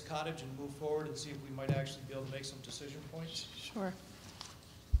Grace Cottage and move forward and see if we might actually be able to make some decision points. Sure.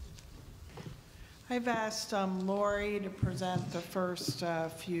 I've asked Lori to present the first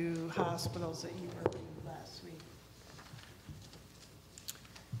few hospitals that you reviewed last week.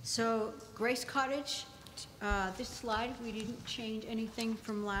 So Grace Cottage, this slide, we didn't change anything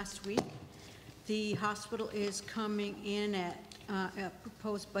from last week. The hospital is coming in at a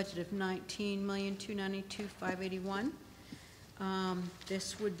proposed budget of $19,292,581.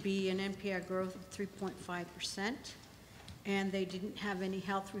 This would be an NPR growth of 3.5%, and they didn't have any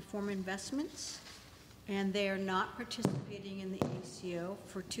health reform investments, and they are not participating in the ACO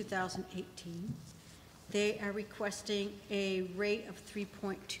for 2018. They are requesting a rate of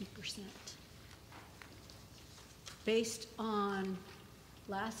 3.2%. Based on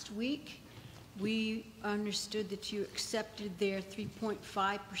last week, we understood that you accepted their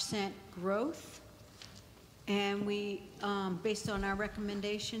 3.5% growth, and we, based on our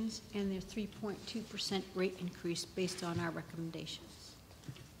recommendations, and their 3.2% rate increase based on our recommendations.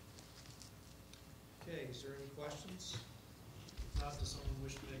 Okay, is there any questions? If not, does someone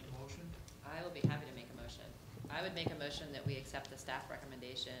wish to make a motion? I will be happy to make a motion. I would make a motion that we accept the staff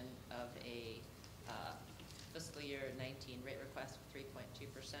recommendation of a fiscal year 19 rate request of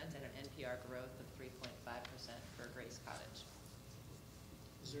 3.2% and an NPR growth of 3.5% for Grace Cottage.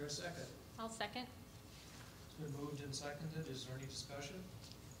 Is there a second? I'll second. It's been moved and seconded. Is there any discussion?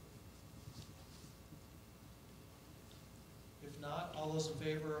 If not, all those in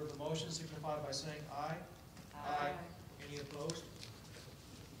favor of the motion signify by saying aye. Aye. Any opposed?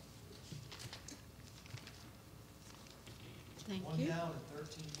 Thank One you. down and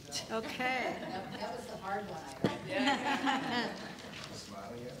 13 down. Okay. That was the hard one, I heard.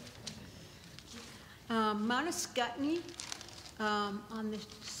 Smile yet? Mount Scottney, on the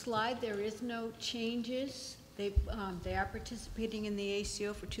slide, there is no changes. They are participating in the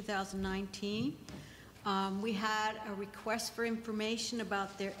ACO for 2019. We had a request for information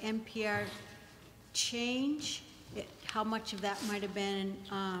about their NPR change, how much of that might have been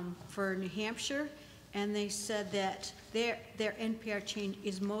for New Hampshire, and they said that their NPR change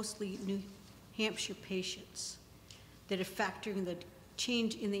is mostly New Hampshire patients that are factoring the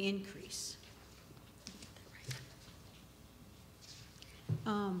change in the increase.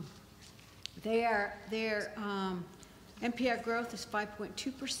 Their NPR growth is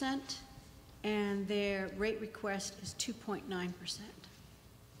 5.2%, and their rate request is 2.9%.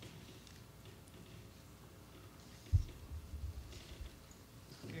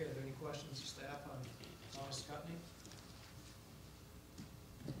 Okay, are there any questions of staff on Mount Scottney?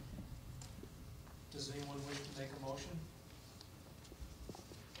 Does anyone wish to make a motion?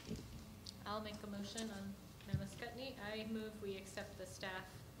 I'll make a motion on Mount Scottney. I move we accept the staff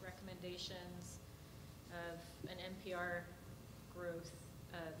recommendation recommendations of an NPR growth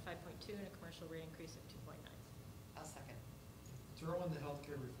of 5.2 and a commercial rate increase of 2.9. I'll second. Throw in the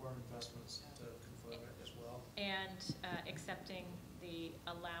healthcare reform investments to confirm it as well. And accepting the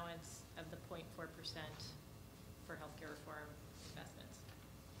allowance of the 0.4% for healthcare reform investments.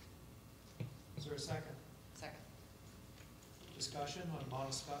 Is there a second? Second. Discussion on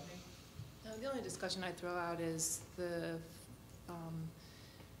Montescutney? The only discussion I'd throw out is the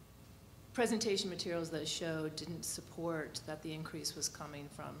presentation materials that showed didn't support that the increase was coming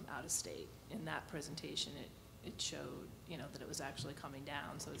from out of state. In that presentation, it showed, that it was actually coming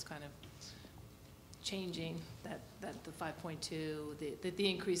down. So it's kind of changing that the 5.2, that the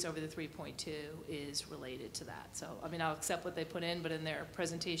increase over the 3.2 is related to that. So, I'll accept what they put in, but in their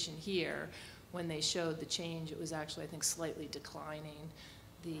presentation here, when they showed the change, it was actually, I think, slightly declining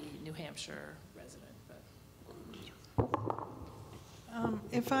the New Hampshire resident.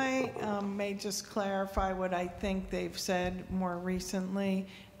 If I may just clarify what I think they've said more recently,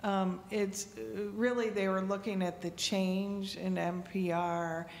 it's really they were looking at the change in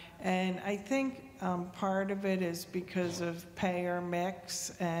NPR, and I think part of it is because of payer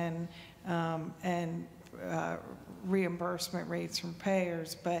mix and reimbursement rates from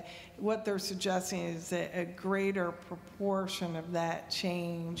payers, but what they're suggesting is that a greater proportion of that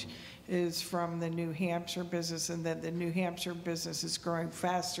change is from the New Hampshire business, and that the New Hampshire business is growing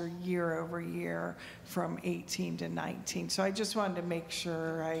faster year over year from 18 to 19. So I just wanted to make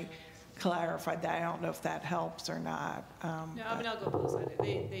sure I clarified that. I don't know if that helps or not. No, I'll go both sides.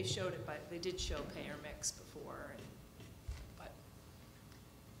 They showed it, but they did show payer mix before, but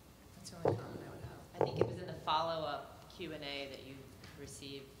that's the only comment I would have. I think it was in the follow-up Q&A that you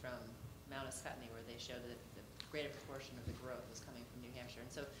received from Mount Escutney where they showed that the greater proportion of the growth was coming from New Hampshire.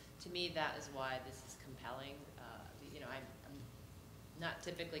 And so to me, that is why this is compelling. I'm not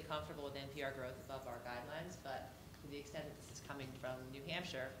typically comfortable with NPR growth above our guidelines, but to the extent that this is coming from New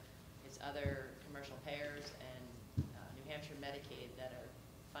Hampshire, it's other commercial payers and New Hampshire Medicaid that are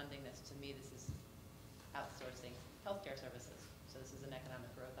funding this. To me, this is outsourcing healthcare services. So this is an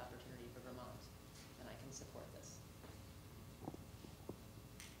economic growth opportunity for Vermont, and I can support this.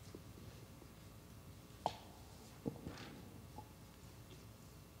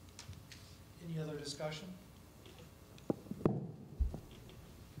 Any other discussion?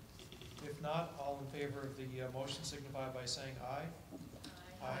 If not, all in favor of the motion signify by saying aye.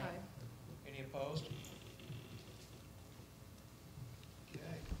 Aye. Aye. Any opposed?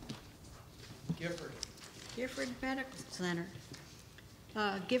 Okay. Gifford. Gifford Medical Center.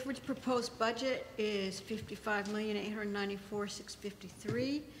 Gifford's proposed budget is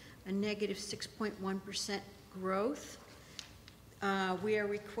 $55,894,653, a negative 6.1% growth. We are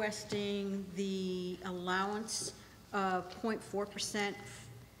requesting the allowance of 0.4%,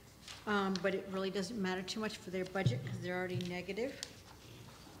 but it really doesn't matter too much for their budget because they're already negative.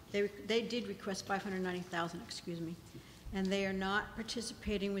 They did request $590,000, excuse me, and they are not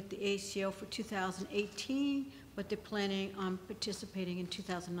participating with the ACO for 2018, but they're planning on participating in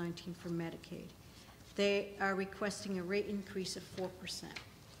 2019 for Medicaid. They are requesting a rate increase of 4%.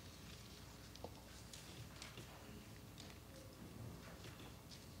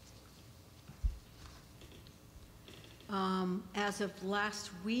 As of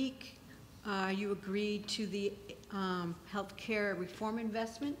last week, you agreed to the healthcare reform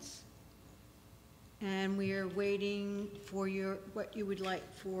investments, and we are waiting for what you would like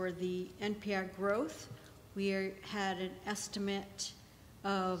for the NPR growth. We had an estimate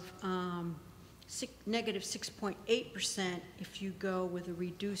of negative 6.8% if you go with a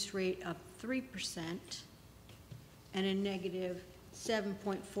reduced rate of 3%, and a negative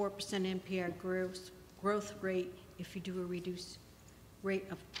 7.4% NPR growth rate if you do a reduced rate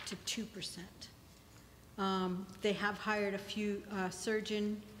of to 2%. They have hired a few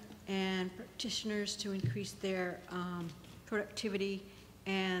surgeon and practitioners to increase their productivity,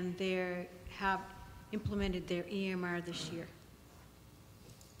 and they have implemented their EMR this year.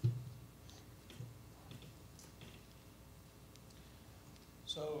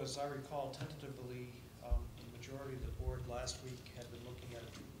 So as I recall, tentatively, the majority of the board last week had been looking at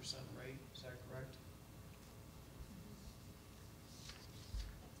a 2% rate. Is that correct?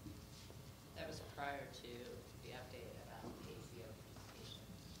 That was prior to the update about the ACO participation.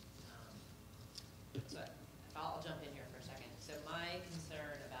 So I'll jump in here for a second. So my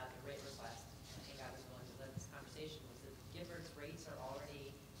concern about the rate request, I think I was the one who led this conversation, was that Gifford's rates are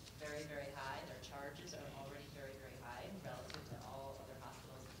already very, very high. Their charges are already very, very high relative to all other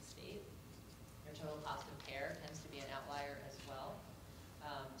hospitals in the state. Their total cost of care tends to be an outlier as well.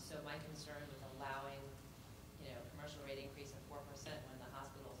 So my concern with allowing, commercial rate increase of 4% when the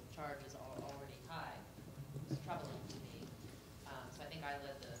hospitals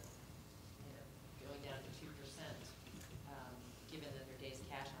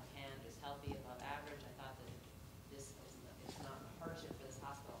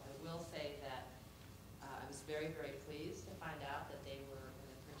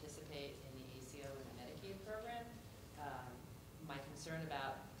concern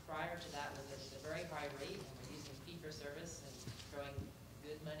about prior to that was that it's a very high rate, and we're using fee-for-service and throwing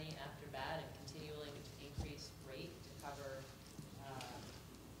good money after bad and continuing to increase rate to cover,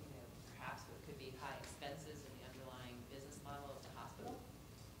 perhaps what could be high expenses in the underlying business model of the hospital.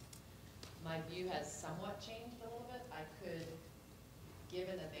 My view has somewhat changed a little bit. I could,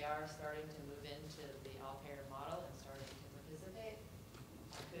 given that they are starting to move into the all-payer model and starting to participate,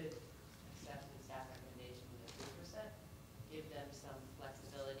 I could accept the staff recommendation with a 3%, give them some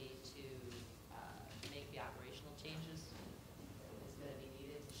flexibility to make the operational changes that is going to be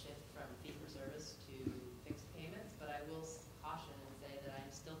needed to shift from fee-for-service to fixed payments, but I will caution and say that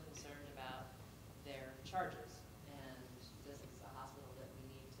I'm still concerned about their charges, and this is a hospital that we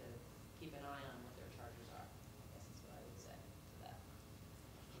need to keep an eye on what their charges are. I guess is what I would say to that.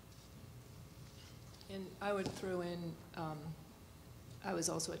 And I would throw in, I was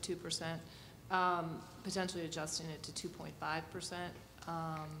also at 2%, potentially adjusting it to 2.5%,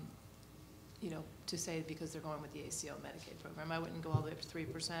 to say because they're going with the ACO Medicaid program. I wouldn't go all the way up to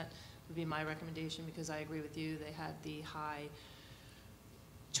 3%, would be my recommendation, because I agree with you, they had the high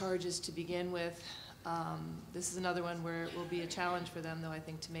charges to begin with. This is another one where it will be a challenge for them, though, I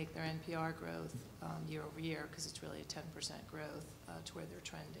think, to make their NPR growth year over year, because it's really a 10% growth to where they're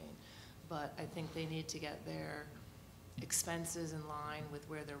trending. But I think they need to get their expenses in line with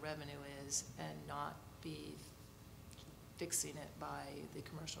where their revenue is and not be fixing it by the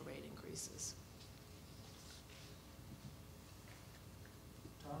commercial rate increases.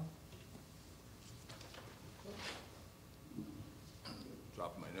 Tom?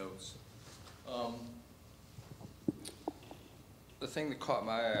 Drop my notes. The thing that caught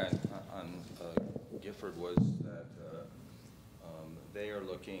my eye on Gifford was that they are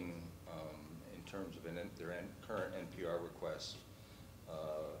looking, in terms of their current NPR request,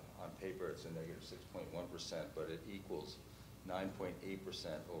 on paper it's a negative 6.1%, but it equals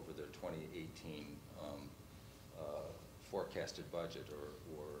 9.8% over their 2018 forecasted budget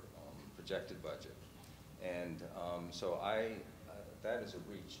or projected budget. And so that is a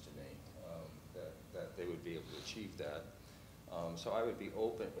reach to me, that they would be able to achieve that. So I would be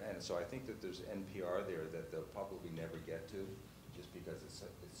open, and so I think that there's NPR there that they'll probably never get to, just because it's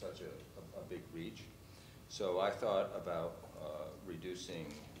such a big reach. So I thought about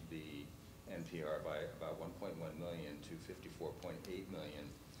reducing the NPR by about 1.1 million to 54.8 million,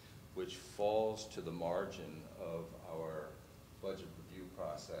 which falls to the margin of our budget review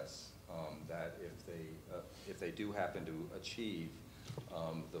process, that if they do happen to achieve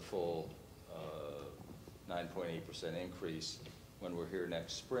the full 9.8% increase when we're here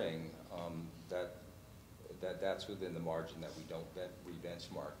next spring, that's within the margin that we don't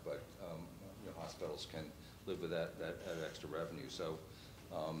re-benchmark, but hospitals can live with that extra revenue. So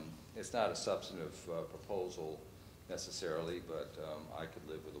it's not a substantive proposal necessarily, but I could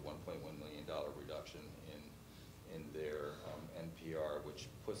live with a $1.1 million reduction in their NPR, which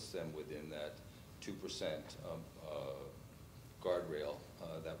puts them within that 2% guardrail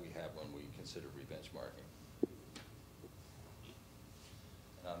that we have when we consider re-benchmarking.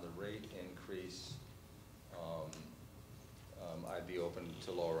 And on the rate increase, I'd be open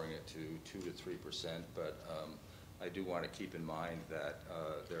to lowering it to 2 to 3%, but I do want to keep in mind that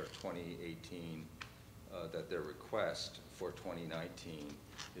their 2018, that their request for 2019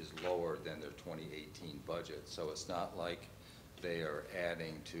 is lower than their 2018 budget. So it's not like they are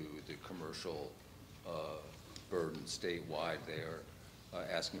adding to the commercial burden statewide. They are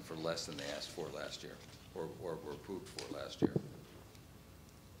asking for less than they asked for last year, or were approved for last year.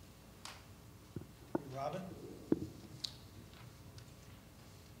 Robin?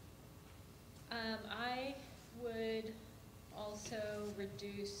 I would also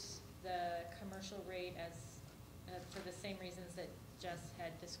reduce the commercial rate as for the same reasons that Jess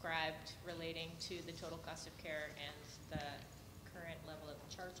had described relating to the total cost of care and the current level of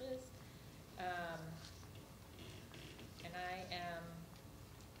charges. And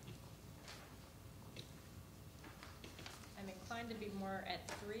I'm inclined to be more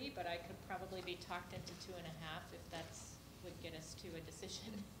at 3, but I could probably be talked into 2.5 if that's would get us to a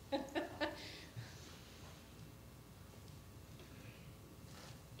decision.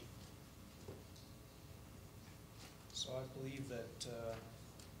 So I believe that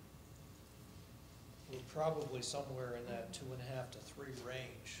we're probably somewhere in that 2.5 to 3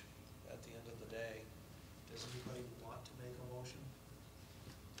 range at the end of the day. Does anybody want to make a motion?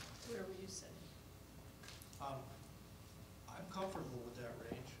 Where were you sitting? I'm comfortable with that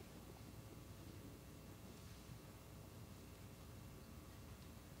range.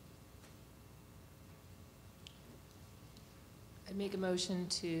 I'd make a motion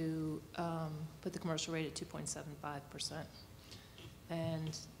to put the commercial rate at 2.75%.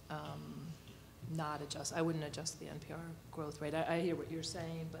 and not adjust, I wouldn't adjust the NPR growth rate. I hear what you're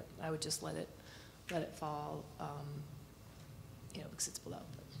saying, but I would just let it fall, because it's below.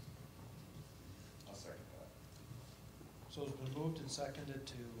 I'll second that. So it's been moved and seconded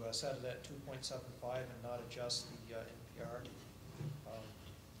to set it at 2.75 and not adjust the NPR.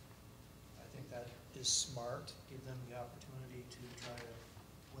 I think that is smart. Give them the opportunity to try to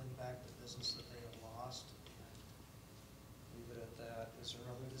win back the business that they have lost. Leave it at that. Is there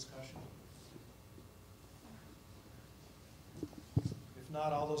other discussion? If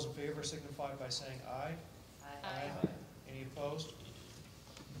not, all those in favor signify by saying aye. Aye. Any opposed?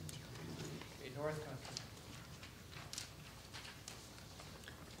 Okay, North Country.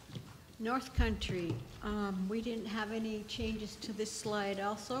 North Country, we didn't have any changes to this slide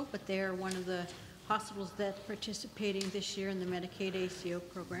also, but they are one of the hospitals that's participating this year in the Medicaid ACO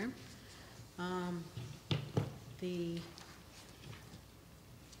program.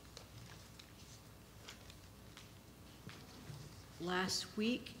 Last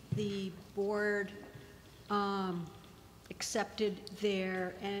week, the board accepted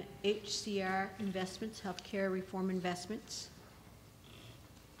their HCR investments, healthcare reform investments,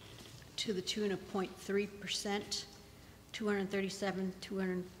 to the tune of 0.3%,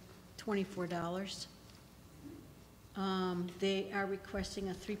 $224. They are requesting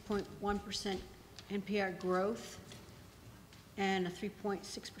a 3.1% NPR growth and a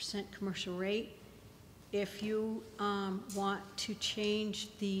 3.6% commercial rate. If you want to change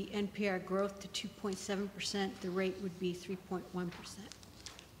the NPR growth to 2.7%, the rate would be 3.1%.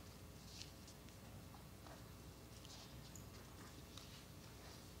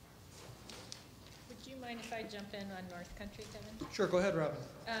 Would you mind if I jump in on North Country, Kevin? Sure, go ahead, Robin.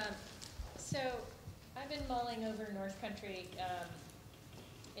 So I've been mulling over North Country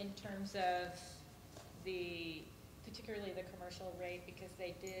in terms of particularly the commercial rate, because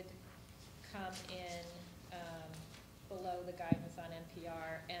they did come in below the guidance on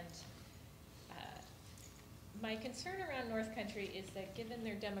NPR. And my concern around North Country is that given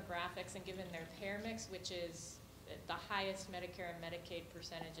their demographics and given their payer mix, which is the highest Medicare and Medicaid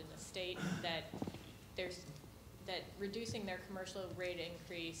percentage in the state, that reducing their commercial rate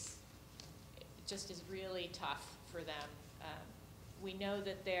increase just is really tough for them. We know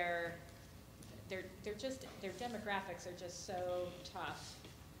that their demographics are just so tough.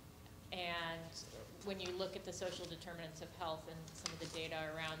 And when you look at the social determinants of health and some of the data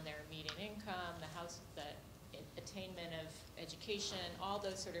around their median income, the attainment of education, all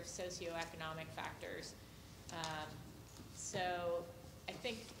those sort of socioeconomic factors. So I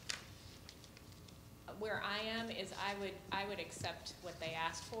think where I am is I would accept what they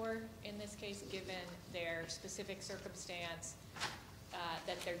asked for in this case, given their specific circumstance,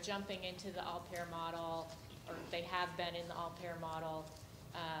 that they're jumping into the all-payer model, or they have been in the all-payer model,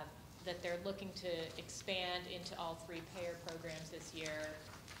 that they're looking to expand into all three payer programs this year.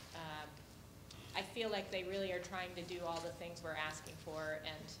 I feel like they really are trying to do all the things we're asking for,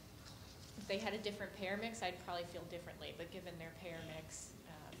 and if they had a different payer mix, I'd probably feel differently, but given their payer mix,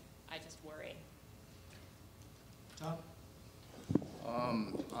 I just worry. Tom?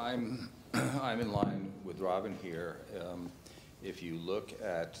 I'm in line with Robin here. If you look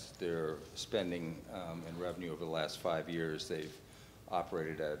at their spending and revenue over the last 5 years, they've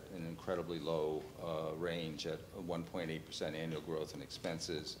operated at an incredibly low range at 1.8% annual growth in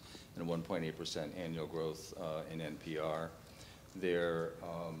expenses and 1.8% annual growth in NPR. Their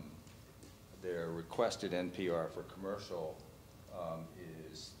requested NPR for commercial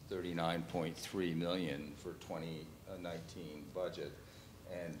is $39.3 million for 2019 budget,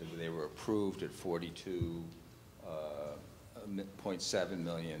 and they were approved at $42.7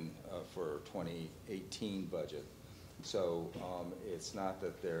 million for 2018 budget. So it's not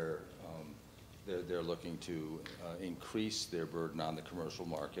that they're looking to increase their burden on the commercial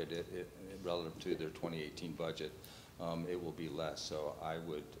market. Relative to their 2018 budget, it will be less. So I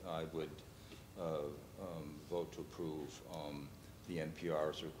would vote to approve the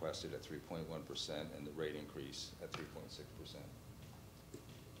NPRs requested at 3.1% and the rate increase at 3.6%.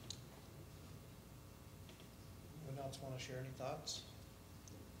 Anyone else want to share any thoughts?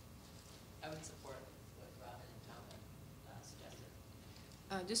 I would support what Robin and Tom have suggested.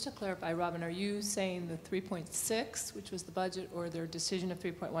 Just to clarify, Robin, are you saying the 3.6, which was the budget, or their decision of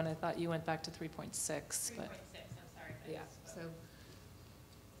 3.1? I thought you went back to 3.6. 3.6, I'm sorry. Yeah, so,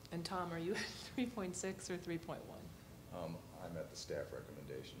 and Tom, are you at 3.6 or 3.1? I'm at the staff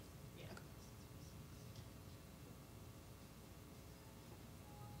recommendation. Yeah.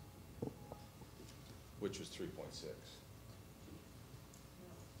 Which was 3.6.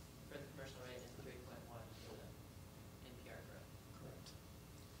 For the commercial rate and 3.1 for the NPR growth. Correct.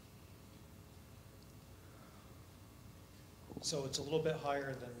 So it's a little bit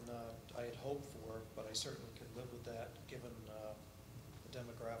higher than I had hoped for, but I certainly could live with that, given the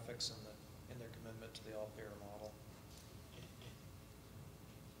demographics and their commitment to the all-payer model.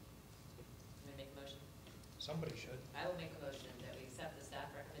 Can I make a motion? Somebody should. I will make a motion that we accept the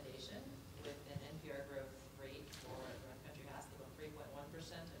staff recommendation with an NPR growth rate for North Country Hospital of 3.1%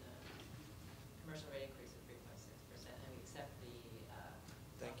 and a commercial rate increase of 3.6%, and we accept the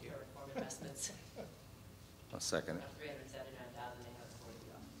Thank you. healthcare reform investments I'll second it. of $379,840.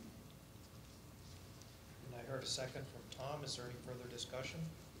 And I heard a second from Tom. Is there any further discussion?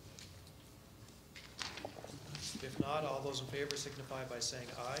 If not, all those in favor signify by saying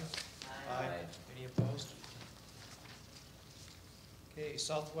aye. Aye. Any opposed? Okay,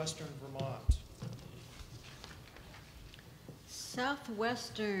 Southwestern Vermont.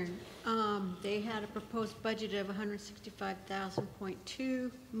 Southwestern, they had a proposed budget of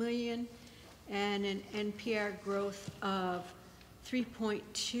 165,000.2 million and an NPR growth of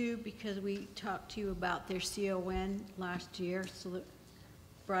 3.2 because we talked to you about their CON last year, so that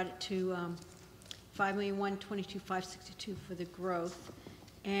brought it to 5,122,562 for the growth.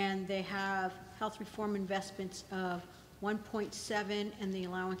 And they have health reform investments of 1.7 and the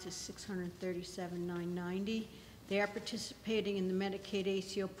allowance is 637,990. They are participating in the Medicaid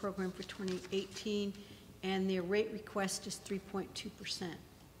ACO program for 2018 and their rate request is 3.2%.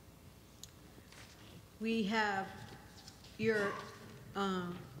 We have your,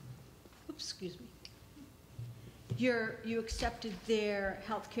 excuse me. You accepted their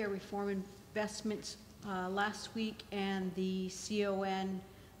healthcare reform investments last week and the CON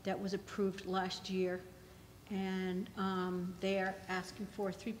that was approved last year. And they are asking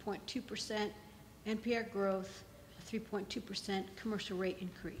for 3.2% NPR growth, a 3.2% commercial rate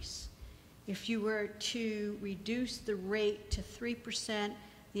increase. If you were to reduce the rate to 3%,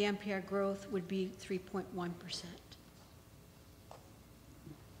 the NPR growth would be 3.1%.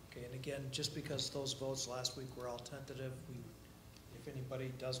 Okay, and again, just because those votes last week were all tentative, if anybody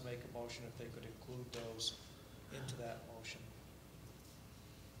does make a motion, if they could include those into that motion.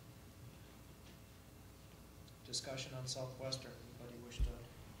 Discussion on Southwestern. Anybody wish to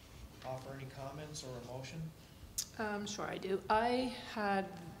offer any comments or a motion? Sure, I do. I had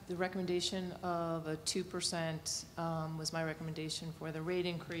the recommendation of a 2% was my recommendation for the rate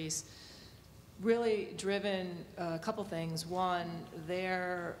increase. Really driven a couple things. One,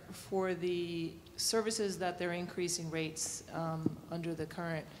 for the services that they're increasing rates under the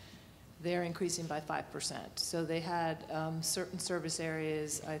current, they're increasing by 5%. So they had certain service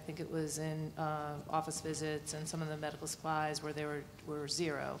areas, I think it was in office visits and some of the medical supplies where they were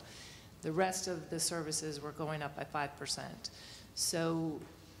 0. The rest of the services were going up by 5%. So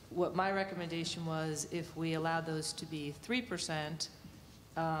what my recommendation was, if we allowed those to be 3%,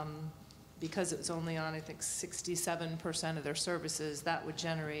 because it was only on, I think, 67% of their services, that would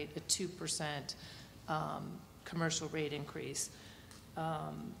generate a 2% commercial rate increase.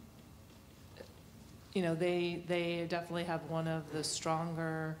 You know, they definitely have one of the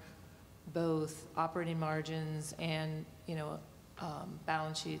stronger both operating margins and, you know,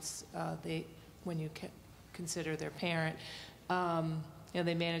 balance sheets. When you consider their parent, you know,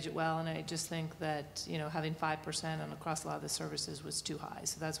 they manage it well, and I just think that, you know, having 5% and across a lot of the services was too high.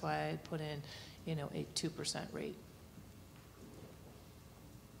 So that's why I put in, you know, a 2% rate.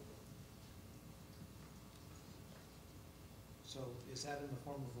 So is that in the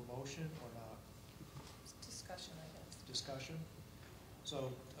form of a motion or not? It's discussion, I guess. Discussion?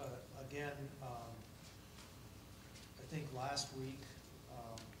 So again, I think last week,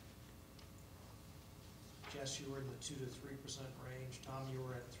 Jess, you were in the 2 to 3% range. Tom, you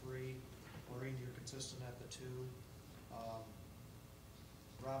were at 3. Maureen, you're consistent at the 2.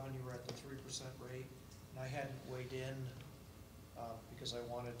 Robin, you were at the 3% rate. And I hadn't weighed in because I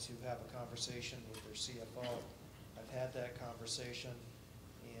wanted to have a conversation with their CFO. I've had that conversation,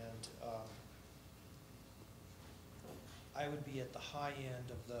 and I would be at the high end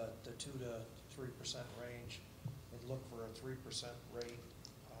of the 2 to 3% range and look for a 3% rate,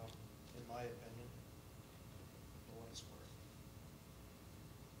 in my opinion.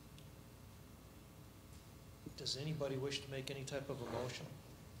 Does anybody wish to make any type of a motion?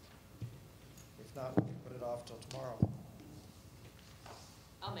 If not, we can put it off till tomorrow.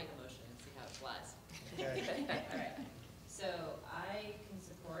 I'll make a motion and see how it flies. Okay. All right. So I can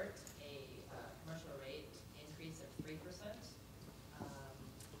support a commercial rate increase of 3%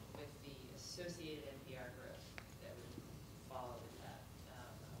 with the associated NPR growth that would follow with that.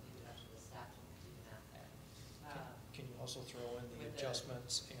 I'll leave it up to the staff to do the math there. Can you also throw in the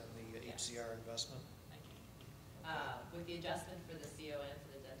adjustments and the HCR investment? With the adjustment for the CON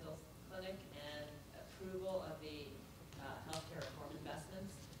for the dental clinic and approval of the health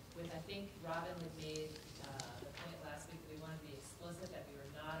Robin had made the point last week that we wanted to be explicit that we were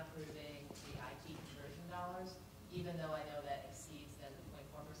not approving the IT conversion dollars, even though I know that exceeds then the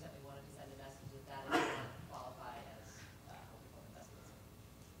 0.4%. We wanted to send a message that that is not qualify as health reform investments.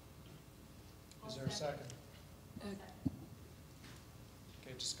 Is there a second?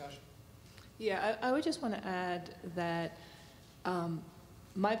 Okay, discussion. Yeah, I would just want to add that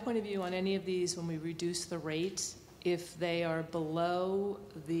my point of view on any of these, when we reduce the rate, if they are below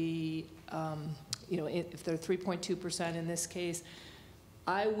the, if they're 3.2% in this case,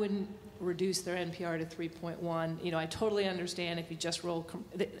 I wouldn't reduce their NPR to 3.1. I totally understand if you just roll,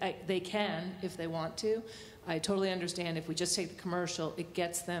 they can if they want to. I totally understand if we just take the commercial, it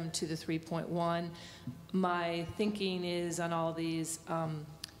gets them to the 3.1. My thinking is on all these,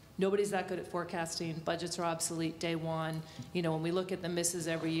 nobody's that good at forecasting. Budgets are obsolete day one. When we look at the misses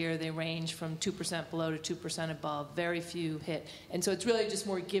every year, they range from 2% below to 2% above. Very few hit. And so it's really just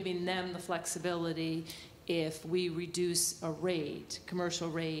more giving them the flexibility if we reduce a rate, commercial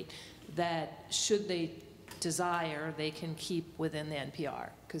rate, that should they desire, they can keep within the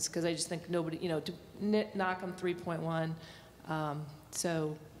NPR. Because I just think nobody, to knock them 3.1.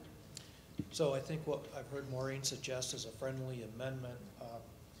 So I think what I've heard Maureen suggest is a friendly amendment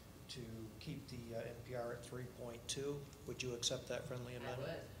to keep the NPR at 3.2. Would you accept that friendly amendment?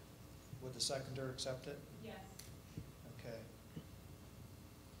 I would. Would the seconder accept it? Yes. Okay.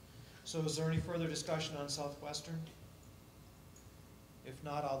 So is there any further discussion on Southwestern? If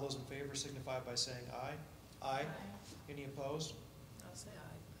not, all those in favor signify by saying aye. Aye. Any opposed? I'll say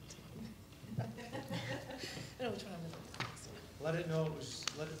aye. I know which one I'm going to say.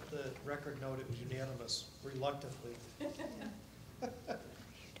 Let the record note it was unanimous, reluctantly.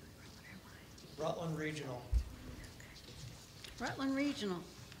 Rutland Regional. Rutland Regional.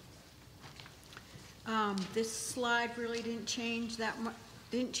 This slide really didn't change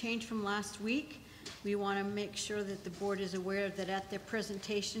didn't change from last week. We want to make sure that the board is aware that at their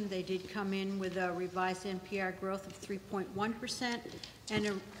presentation, they did come in with a revised NPR growth of 3.1%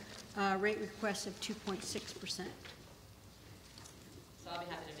 and a rate request of 2.6%. So I'll be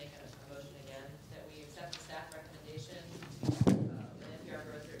happy to make a motion again that we accept the staff recommendation with an NPR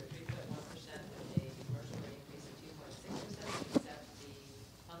growth rate of 3.1% with a commercial rate increase of 2.6%. Accept the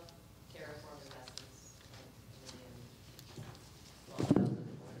health care reform investments of $1,012,440.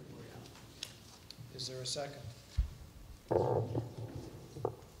 Is there a second? I'll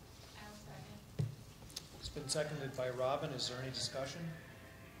second. It's been seconded by Robin. Is there any discussion?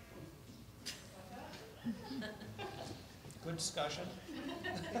 Good discussion.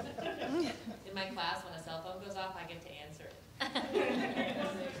 In my class, when a cell phone goes off, I get to answer it. It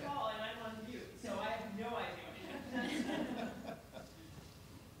wasn't a call and I'm on mute, so I have no idea.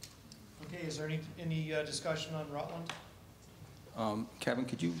 Okay, is there any discussion on Rutland? Kevin,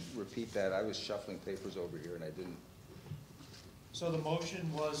 could you repeat that? I was shuffling papers over here and I didn't. So the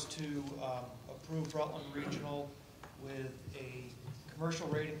motion was to approve Rutland Regional with a commercial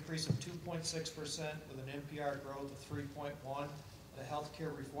rate increase of 2.6% with an NPR growth of 3.1, a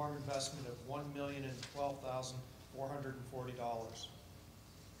healthcare reform investment of $1,012,440.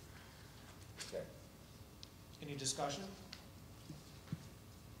 Okay. Any discussion?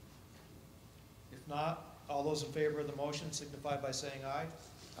 If not, all those in favor of the motion signify by saying aye.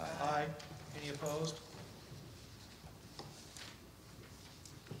 Aye. Aye. Any opposed?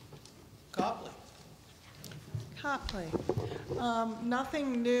 Copley. Copley.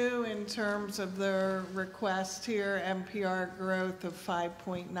 Nothing new in terms of their request here, NPR growth of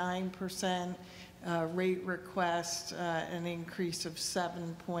 5.9%, rate request an increase of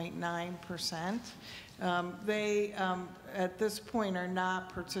 7.9%. They, at this point, are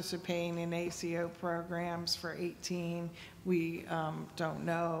not participating in ACO programs for 18. We don't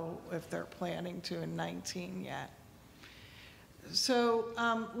know if they're planning to in 19 yet. So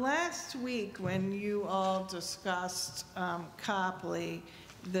last week, when you all discussed Copley,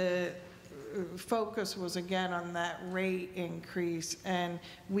 the focus was again on that rate increase, and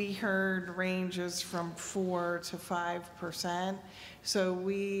we heard ranges from 4 to 5%. So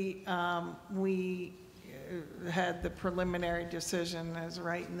we had the preliminary decision as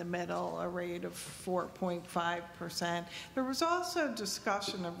right in the middle, a rate of 4.5%. There was also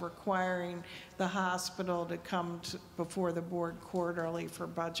discussion of requiring the hospital to come before the board quarterly for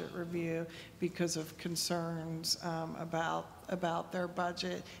budget review because of concerns about their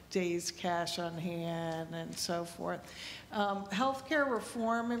budget, days cash on hand, and so forth. Healthcare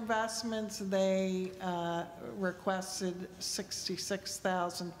reform investments, they requested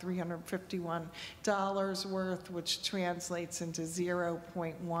 $66,351 worth, which translates into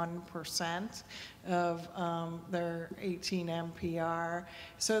 0.1%. of their 18 MPR.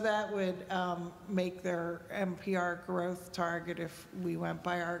 So that would make their MPR growth target, if we went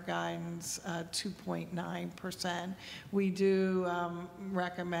by our guidance, 2.9%. We do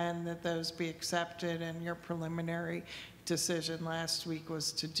recommend that those be accepted, and your preliminary decision last week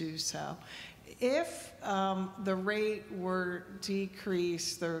was to do so. If the rate were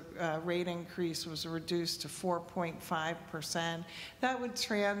decreased, the rate increase was reduced to 4.5%, that would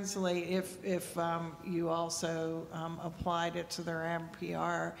translate, if you also applied it to their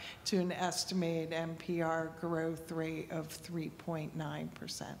MPR, to an estimated MPR growth rate of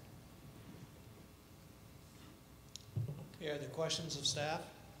 3.9%. Okay, are there questions of staff?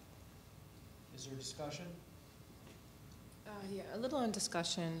 Is there discussion? Yeah, a little on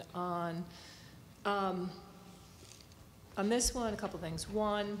discussion on this one, a couple things.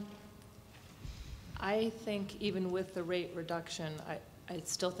 One, I think even with the rate reduction, I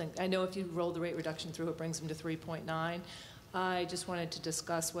still think, I know if you roll the rate reduction through, it brings them to 3.9. I just wanted to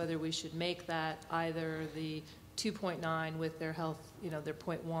discuss whether we should make that either the 2.9 with their health, their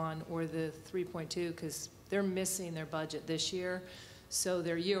 0.1, or the 3.2, because they're missing their budget this year. So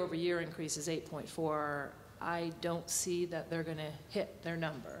their year-over-year increase is 8.4. I don't see that they're going to hit their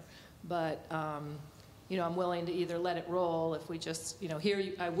number. But, I'm willing to either let it roll if we just,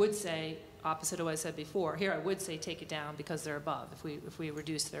 here I would say, opposite of what I said before, here I would say take it down because they're above. If we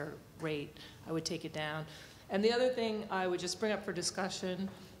reduce their rate, I would take it down. And the other thing I would just bring up for discussion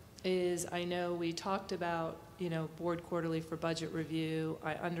is, I know we talked about, board quarterly for budget review.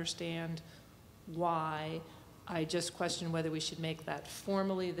 I understand why. I just question whether we should make that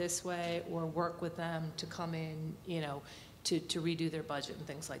formally this way or work with them to come in, to redo their budget and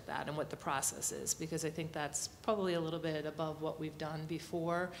things like that, and what the process is, because I think that's probably a little bit above what we've done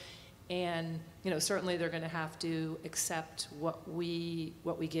before. And certainly they're going to have to accept what we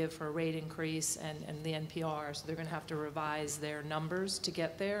give for a rate increase and the NPR, so they're going to have to revise their numbers to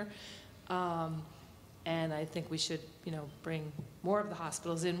get there. And I think we should, bring more of the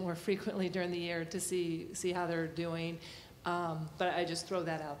hospitals in more frequently during the year to see how they're doing. But I just throw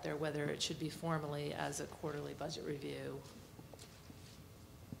that out there, whether it should be formally as a quarterly budget review.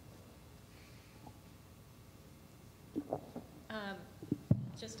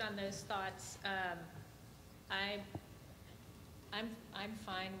 Just on those thoughts, I'm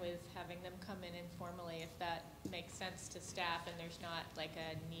fine with having them come in informally if that makes sense to staff and there's not like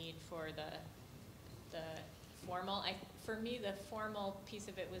a need for the formal. For me, the formal piece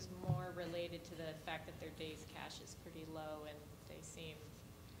of it was more related to the fact that their days cash is pretty low and they seem,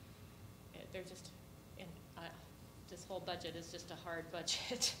 they're just, this whole budget is just a hard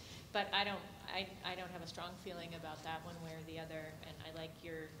budget. But I don't have a strong feeling about that one way or the other, and I like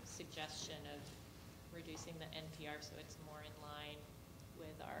your suggestion of reducing the NPR so it's more in line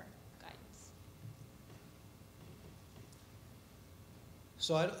with our guidance.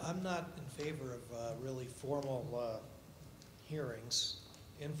 So I'm not in favor of really formal hearings.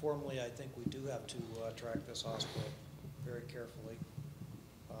 Informally, I think we do have to track this hospital very carefully.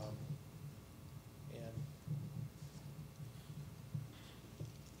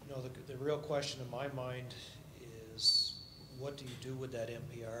 The real question in my mind is, what do you do with that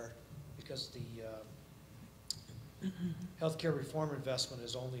NPR? Because the healthcare reform investment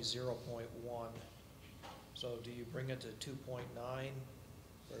is only 0.1. So do you bring it to 2.9,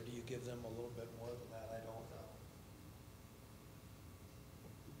 or do you give them a little bit more than that? I don't know.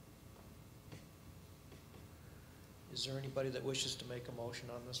 Is there anybody that wishes to make a motion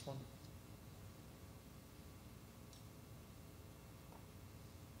on this one?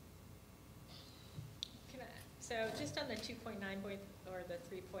 So just on the 2.9 or the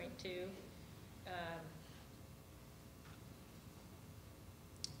 3.2,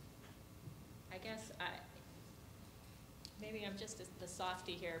 I guess maybe I'm just the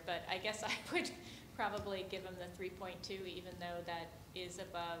softie here, but I guess I would probably give them the 3.2, even though that is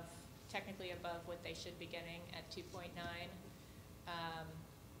technically above what they should be getting at 2.9,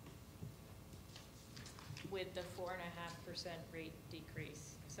 with the 4.5% rate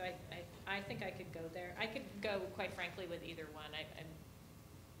decrease. So I think I could go there. I could go, quite frankly, with either one.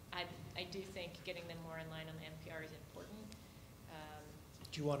 I do think getting them more in line on the NPR is important.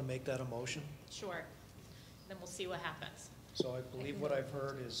 Do you want to make that a motion? Sure. Then we'll see what happens. So I believe what I've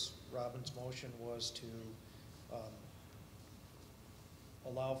heard is Robin's motion was to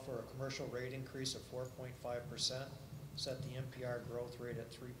allow for a commercial rate increase of 4.5%, set the NPR growth rate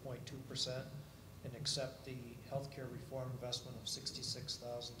at 3.2%, and accept the healthcare reform investment of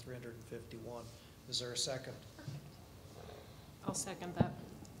 $66,351. Is there a second? I'll second that.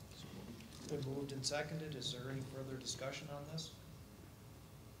 Been moved and seconded. Is there any further discussion on this?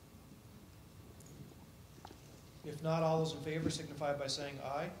 If not, all those in favor signify by saying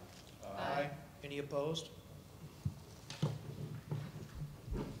aye. Aye. Any opposed?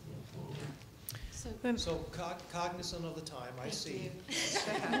 So, So cognizant of the time, I thank see. you.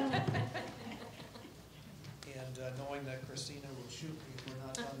 And knowing that Christina will shoot me if we're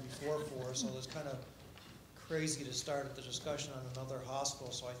not done before 4, so it's kind of crazy to start the discussion on another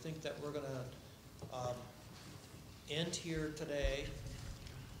hospital. So I think that we're gonna end here today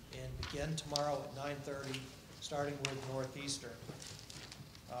and begin tomorrow at 9:30, starting with Northeastern.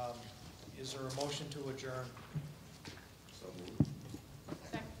 Is there a motion to adjourn? So moved.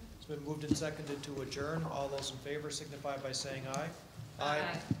 It's been moved and seconded to adjourn. All those in favor signify by saying aye.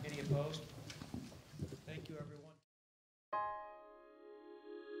 Aye. Any opposed?